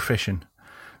to go fishing.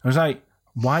 I was like,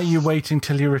 why are you waiting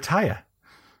till you retire?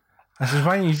 I said,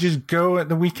 why don't you just go at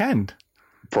the weekend?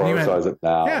 Prioritize it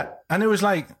now. Yeah. And it was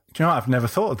like, do you know what? I've never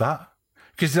thought of that.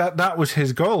 Because that was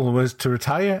his goal, was to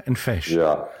retire and fish.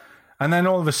 Yeah. And then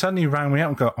all of a sudden he rang me up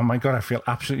and go, oh my God, I feel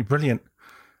absolutely brilliant.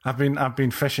 I've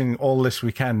been fishing all this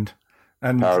weekend.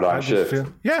 And paradigm shift.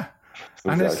 And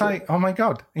exactly. It's like, oh my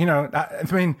God, you know, I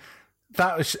mean,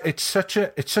 it's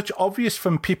such obvious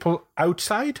from people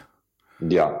outside.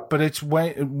 Yeah. But it's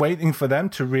waiting for them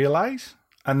to realize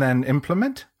and then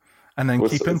implement and then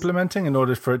keep implementing in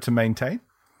order for it to maintain.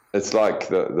 It's like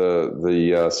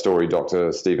the story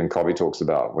Dr. Stephen Covey talks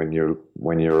about when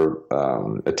you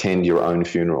attend your own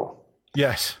funeral.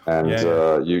 Yes.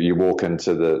 And you walk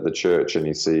into the church and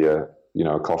you see a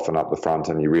coffin up the front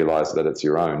and you realize that it's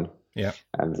your own. Yeah.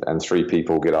 And three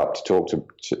people get up to talk to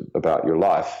about your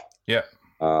life. Yeah.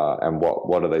 And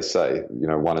what do they say? You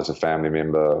know, one is a family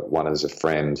member, one is a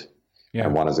friend,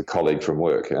 and one is a colleague from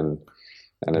work. And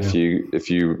if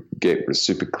you get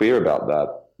super clear about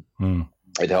that,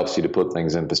 it helps you to put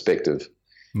things in perspective.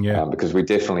 Yeah. Because we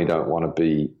definitely don't want to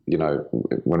be, you know,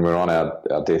 when we're on our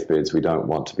deathbeds, we don't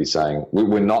want to be saying,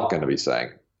 we're not going to be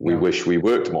saying, we wish we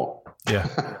worked more. Yeah.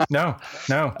 No.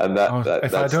 And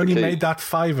if I'd only made that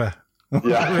 $5.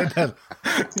 Yeah.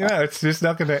 It's just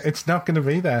not gonna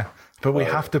be there. But we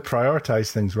have to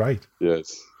prioritize things right.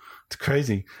 Yes. It's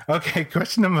crazy. Okay,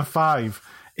 question number 5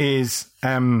 is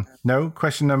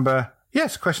question number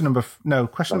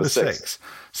 6.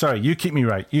 Sorry, you keep me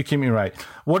right.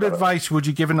 What advice would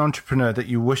you give an entrepreneur that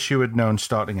you wish you had known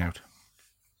starting out?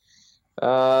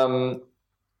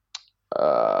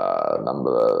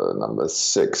 Number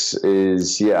 6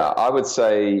 is, I would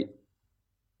say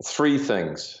 3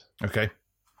 things. Okay.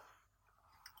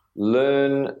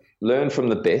 Learn from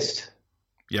the best.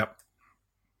 Yep.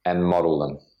 And model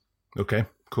them. Okay,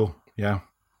 cool. Yeah.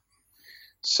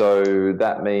 So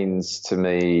that means to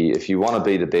me, if you want to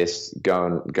be the best,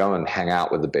 go and hang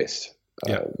out with the best.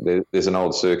 Yeah. There's an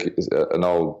old saying,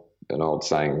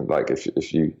 like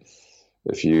if you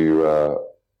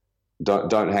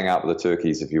don't hang out with the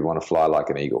turkeys if you want to fly like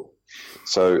an eagle.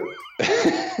 So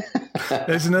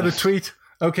there's another tweet.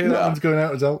 Okay, that one's going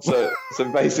out as well.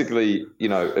 So basically,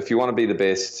 if you want to be the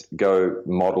best, go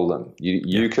model them.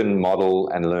 You can model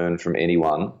and learn from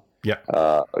anyone. Yeah.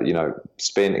 Go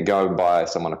and buy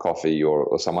someone a coffee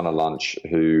or someone a lunch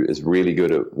who is really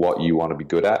good at what you want to be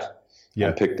good at. Yeah.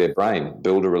 And pick their brain,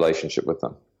 build a relationship with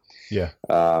them. Yeah.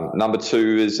 Number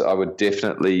 2 is I would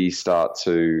definitely start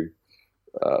to,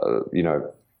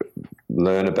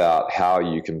 learn about how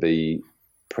you can be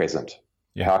present.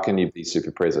 Yeah. How can you be super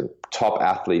present? Top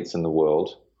athletes in the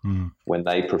world, when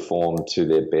they perform to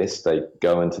their best, they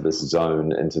go into this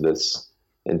zone, into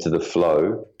the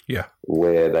flow,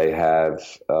 where they have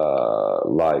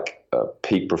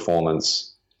peak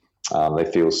performance. They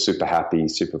feel super happy,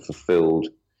 super fulfilled,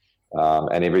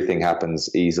 and everything happens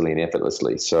easily and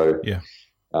effortlessly. So,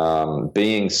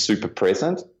 being super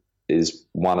present is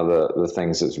one of the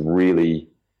things that's really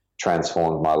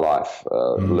transformed my life.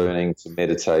 Learning to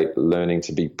meditate, learning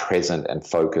to be present and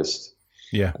focused.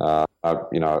 Yeah. I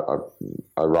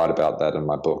write about that in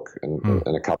my book in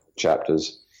a couple of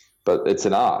chapters. But it's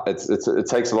an art. It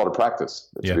takes a lot of practice,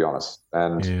 to be honest.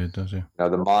 And it does. Yeah.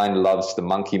 The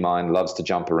monkey mind loves to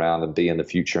jump around and be in the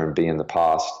future and be in the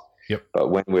past. Yep. But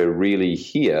when we're really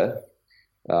here,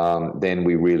 then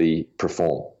we really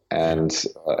perform and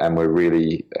we're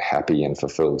really happy and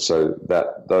fulfilled. So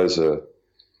those are.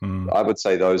 I would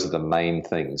say those are the main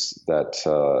things that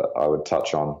I would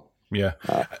touch on. Yeah.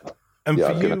 And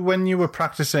for you, when you're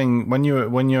practicing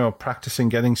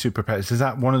getting super present, is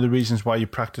that one of the reasons why you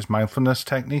practice mindfulness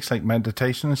techniques like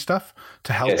meditation and stuff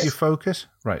to help you focus?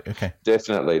 Right. Okay.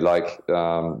 Definitely. Like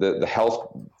the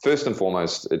health, first and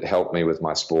foremost, it helped me with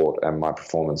my sport and my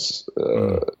performance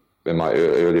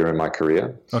earlier in my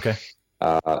career. Okay.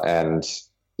 And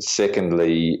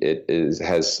secondly,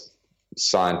 has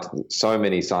so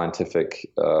many scientific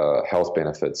health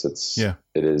benefits.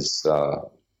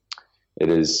 It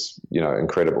is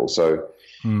incredible. So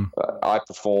I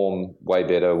perform way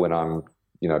better when I'm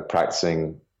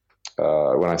practicing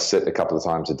when I sit a couple of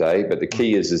times a day. But the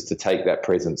key is to take that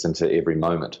presence into every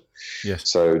moment. Yes.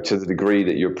 So to the degree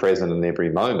that you're present in every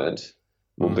moment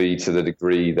will be to the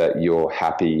degree that you're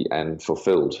happy and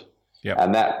fulfilled. Yep.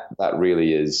 And that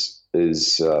really is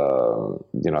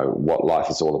what life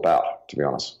is all about, to be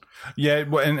honest. Yeah,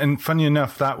 and funny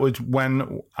enough, that was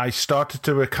when I started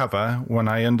to recover, when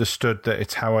I understood that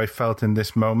it's how I felt in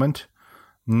this moment,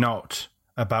 not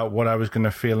about what I was going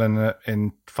to feel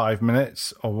in 5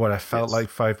 minutes or what I felt like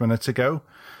 5 minutes ago.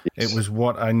 Yes. It was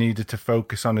what I needed to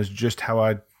focus on is just how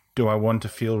I want to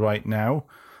feel right now.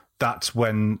 That's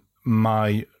when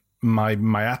my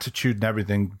attitude and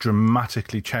everything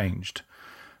dramatically changed.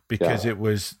 Because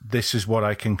this is what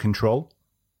I can control.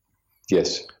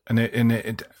 Yes. And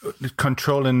it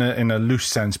control in a loose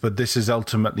sense, but this is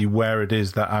ultimately where it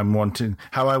is that I'm wanting.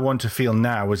 How I want to feel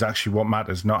now is actually what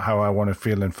matters, not how I want to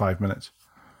feel in 5 minutes.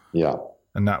 Yeah.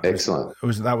 And that excellent.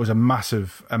 That was a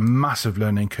massive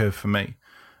learning curve for me.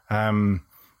 And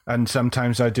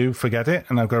sometimes I do forget it,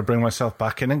 and I've got to bring myself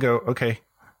back in and go, okay,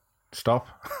 stop,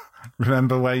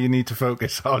 remember where you need to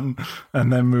focus on,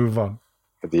 and then move on.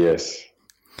 Yes.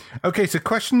 Okay, so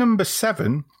question number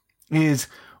 7 is,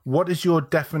 what is your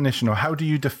definition, or how do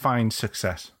you define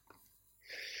success?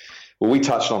 Well, we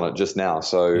touched on it just now.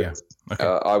 So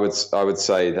I would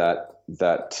say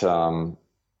that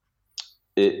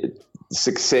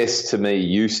success to me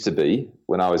used to be,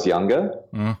 when I was younger,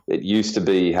 it used to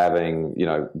be having,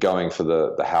 going for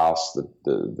the house,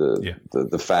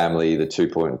 the family, the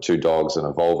 2.2 dogs and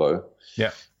a Volvo.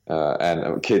 Yeah.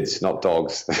 And kids, not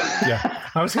dogs. Yeah,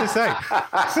 I was going to say.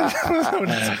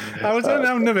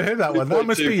 I've never heard that one. That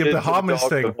must be a Bahamas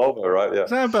thing. Volvo, right? Yeah.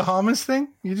 Is that a Bahamas thing?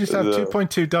 You just have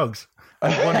 2.2 dogs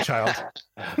and one child.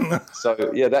 So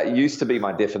that used to be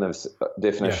my definition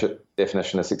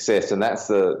of success, and that's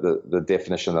the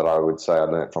definition that I would say I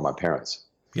learned from my parents.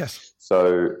 Yes.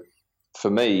 So for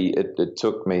me, it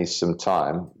took me some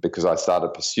time because I started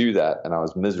to pursue that, and I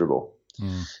was miserable.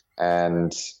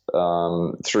 And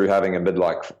through having a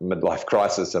midlife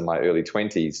crisis in my early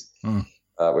 20s,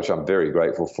 which I'm very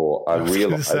grateful for, I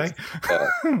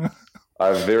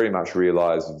I very much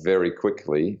realized very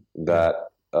quickly that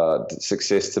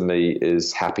success to me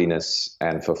is happiness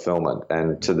and fulfillment.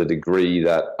 And to the degree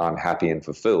that I'm happy and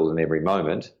fulfilled in every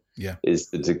moment is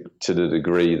to the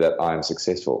degree that I'm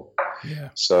successful. Yeah.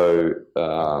 So,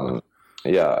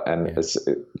 it's,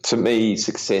 to me,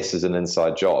 success is an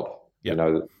inside job. You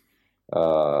know,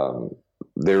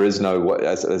 there is no,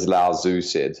 as Lao Tzu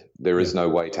said, there is no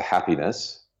way to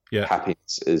happiness. Yeah.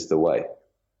 Happiness is the way.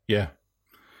 Yeah.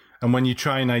 And when you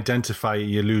try and identify it,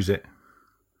 you lose it.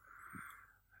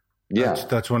 Yeah.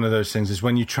 That's one of those things, is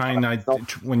when you try and it's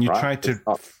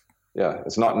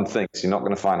not in things. You're not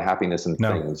going to find happiness in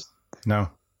things. No.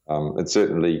 It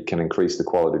certainly can increase the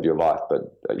quality of your life,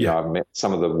 but you know, I've met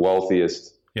some of the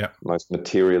wealthiest, most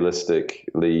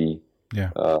materialistically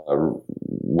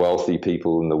wealthy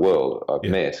people in the world I've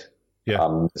met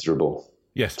are miserable.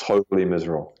 Yes. Totally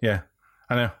miserable. Yeah,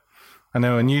 I know.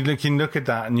 And you look at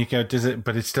that and you go,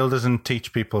 but it still doesn't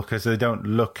teach people, because they don't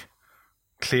look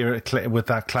clear with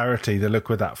that clarity. They look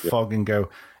with that fog and go,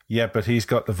 yeah, but he's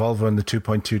got the Volvo and the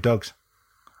 2.2 dogs.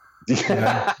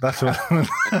 Yeah, that's what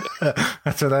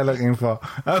they're looking for.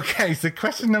 Okay, so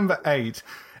question number 8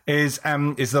 is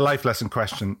the life lesson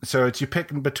question. So it's you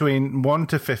pick between 1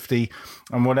 to 50,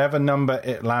 and whatever number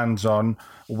it lands on,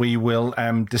 we will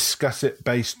discuss it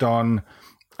based on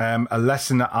a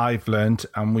lesson that I've learned,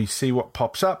 and we see what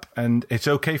pops up. And it's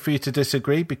okay for you to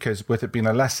disagree, because with it being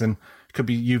a lesson, it could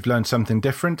be you've learned something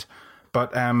different.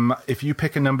 But if you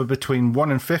pick a number between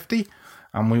 1 and 50,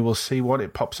 and we will see what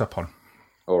it pops up on.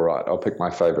 All right, I'll pick my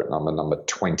favorite number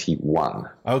 21.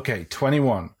 Okay,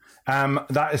 21.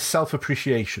 That is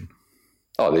self-appreciation.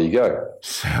 Oh, there you go.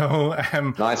 So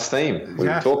nice theme. We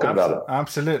were talking about it.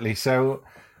 Absolutely. So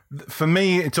for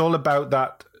me, it's all about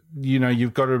that. You know,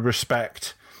 you've got to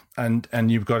respect and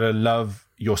you've got to love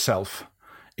yourself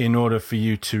in order for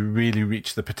you to really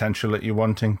reach the potential that you're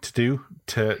wanting to do,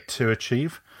 to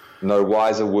achieve. No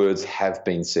wiser words have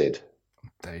been said.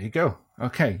 There you go.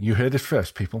 Okay, you heard it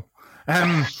first, people.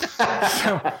 It's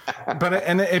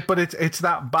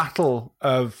that battle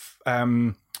of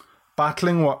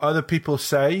battling what other people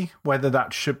say, whether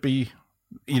that should be,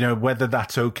 you know, whether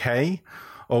that's okay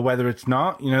or whether it's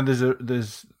not. You know,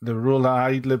 there's the rule that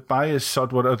I live by is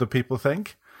sod what other people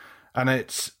think. And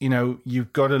it's, you know,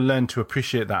 you've got to learn to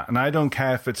appreciate that. And I don't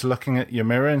care if it's looking at your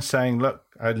mirror and saying, look,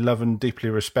 I love and deeply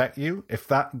respect you. If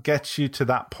that gets you to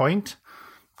that point,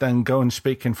 then go and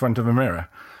speak in front of a mirror.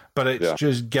 But it's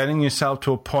just getting yourself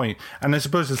to a point. And I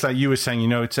suppose it's like you were saying, you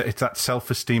know, it's that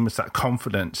self-esteem, it's that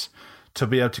confidence to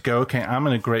be able to go, okay, I'm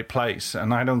in a great place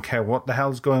and I don't care what the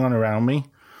hell's going on around me.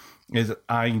 Is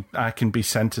I can be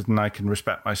centered and I can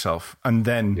respect myself. And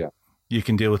then you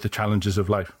can deal with the challenges of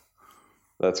life.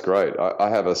 That's great. I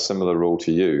have a similar rule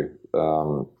to you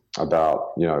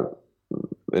about, you know,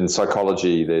 in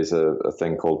psychology, there's a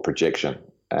thing called projection.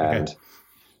 And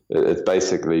it's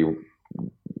basically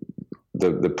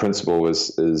the principle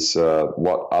is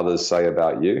what others say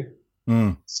about you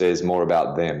says more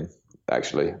about them,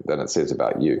 actually, than it says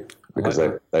about you, because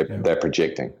they're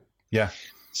projecting. Yeah.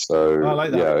 So I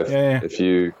like that.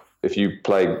 If you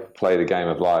play the game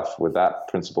of life with that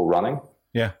principle running,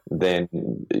 then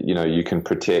you know you can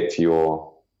protect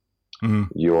your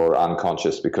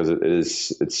unconscious, because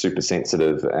it's super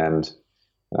sensitive, and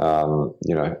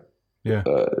you know you're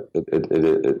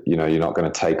not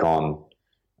going to take on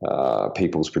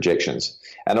people's projections.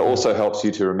 And it also helps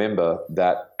you to remember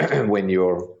that when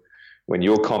you're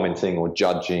commenting or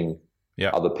judging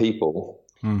other people,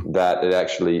 that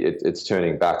it's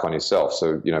turning back on yourself.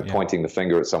 So, you know, pointing the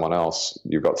finger at someone else,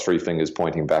 you've got 3 fingers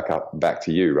pointing back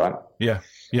to you, right?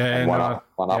 And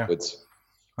one upwards.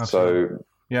 Absolutely.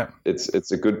 So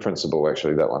it's a good principle,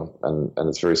 actually, that one, and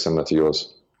it's very similar to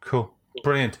yours. Cool.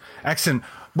 Brilliant. Excellent.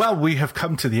 Well, we have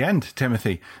come to the end,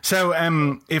 Timothy. So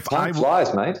if Time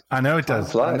flies, mate. I know it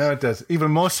does. I know it does.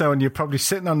 Even more so when you're probably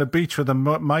sitting on the beach with a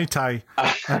Mai Tai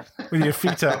with your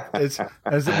feet up as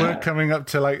we're coming up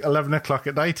to like 11 o'clock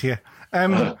at night here.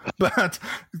 But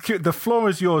the floor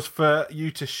is yours for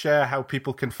you to share how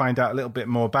people can find out a little bit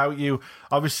more about you.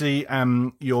 Obviously,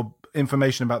 your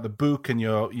information about the book and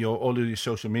all of your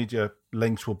social media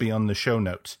links will be on the show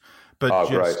notes. But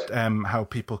how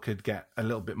people could get a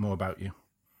little bit more about you.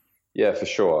 Yeah, for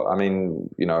sure. I mean,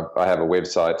 you know, I have a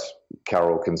website,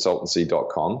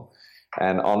 carrollconsultancy.com,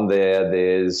 and on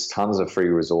there's tons of free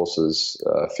resources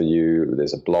for you.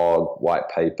 There's a blog, white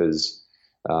papers.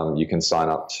 You can sign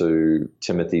up to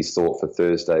Timothy's Thought for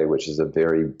Thursday, which is a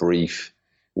very brief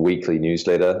weekly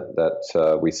newsletter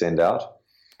that we send out.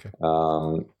 Okay.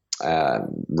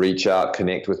 Reach out,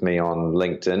 connect with me on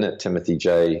LinkedIn at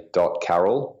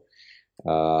timothyj.carroll.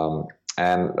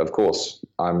 And of course,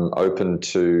 I'm open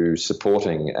to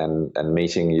supporting and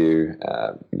meeting you.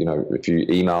 If you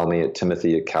email me at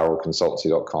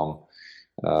timothy@carrollconsultancy.com,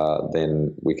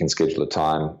 then we can schedule a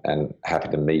time, and happy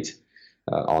to meet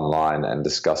online and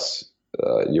discuss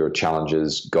your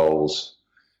challenges, goals,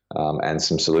 and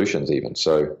some solutions even.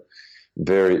 So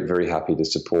very, very happy to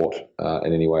support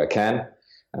in any way I can.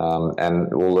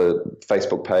 And all the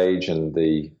Facebook page and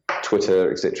the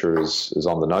Twitter, etc., is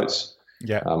on the notes.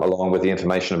 Yeah. Along with the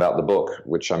information about the book,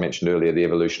 which I mentioned earlier, The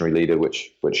Evolutionary Leader,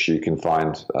 which you can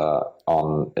find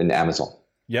in Amazon.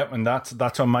 Yep, and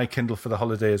that's on my Kindle for the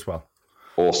holiday as well.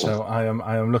 Awesome. So I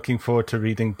am looking forward to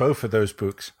reading both of those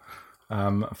books.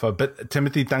 But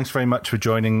Timothy, thanks very much for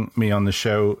joining me on the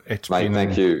show. It's been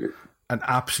thank you. An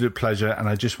absolute pleasure, and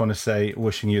I just want to say,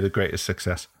 wishing you the greatest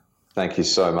success. Thank you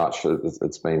so much.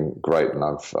 It's been great, and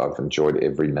I've enjoyed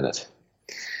every minute.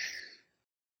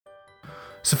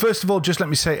 So first of all, just let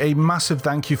me say a massive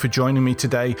thank you for joining me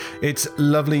today. It's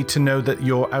lovely to know that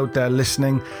you're out there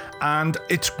listening, and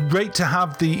it's great to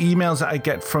have the emails that I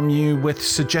get from you with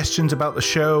suggestions about the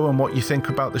show and what you think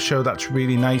about the show. That's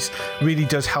really nice. Really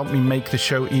does help me make the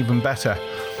show even better.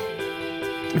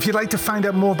 If you'd like to find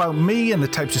out more about me and the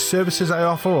types of services I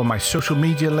offer, or my social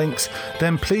media links,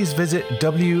 then please visit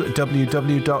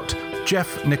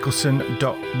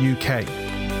www.jeffnicholson.uk.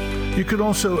 You can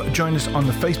also join us on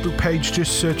the Facebook page.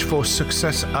 Just search for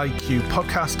Success IQ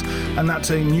Podcast, and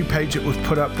that's a new page that we've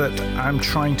put up that I'm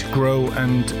trying to grow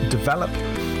and develop.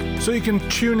 So you can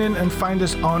tune in and find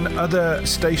us on other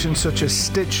stations such as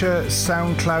Stitcher,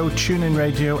 SoundCloud, TuneIn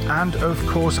Radio, and of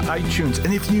course iTunes.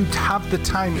 And if you have the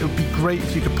time, it would be great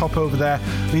if you could pop over there,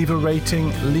 leave a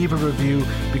rating, leave a review,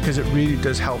 because it really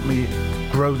does help me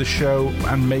grow the show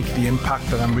and make the impact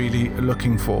that I'm really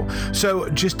looking for. So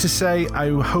just to say,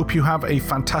 I hope you have a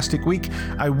fantastic week.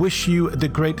 I wish you the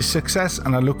greatest success,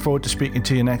 and I look forward to speaking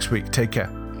to you next week. Take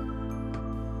care.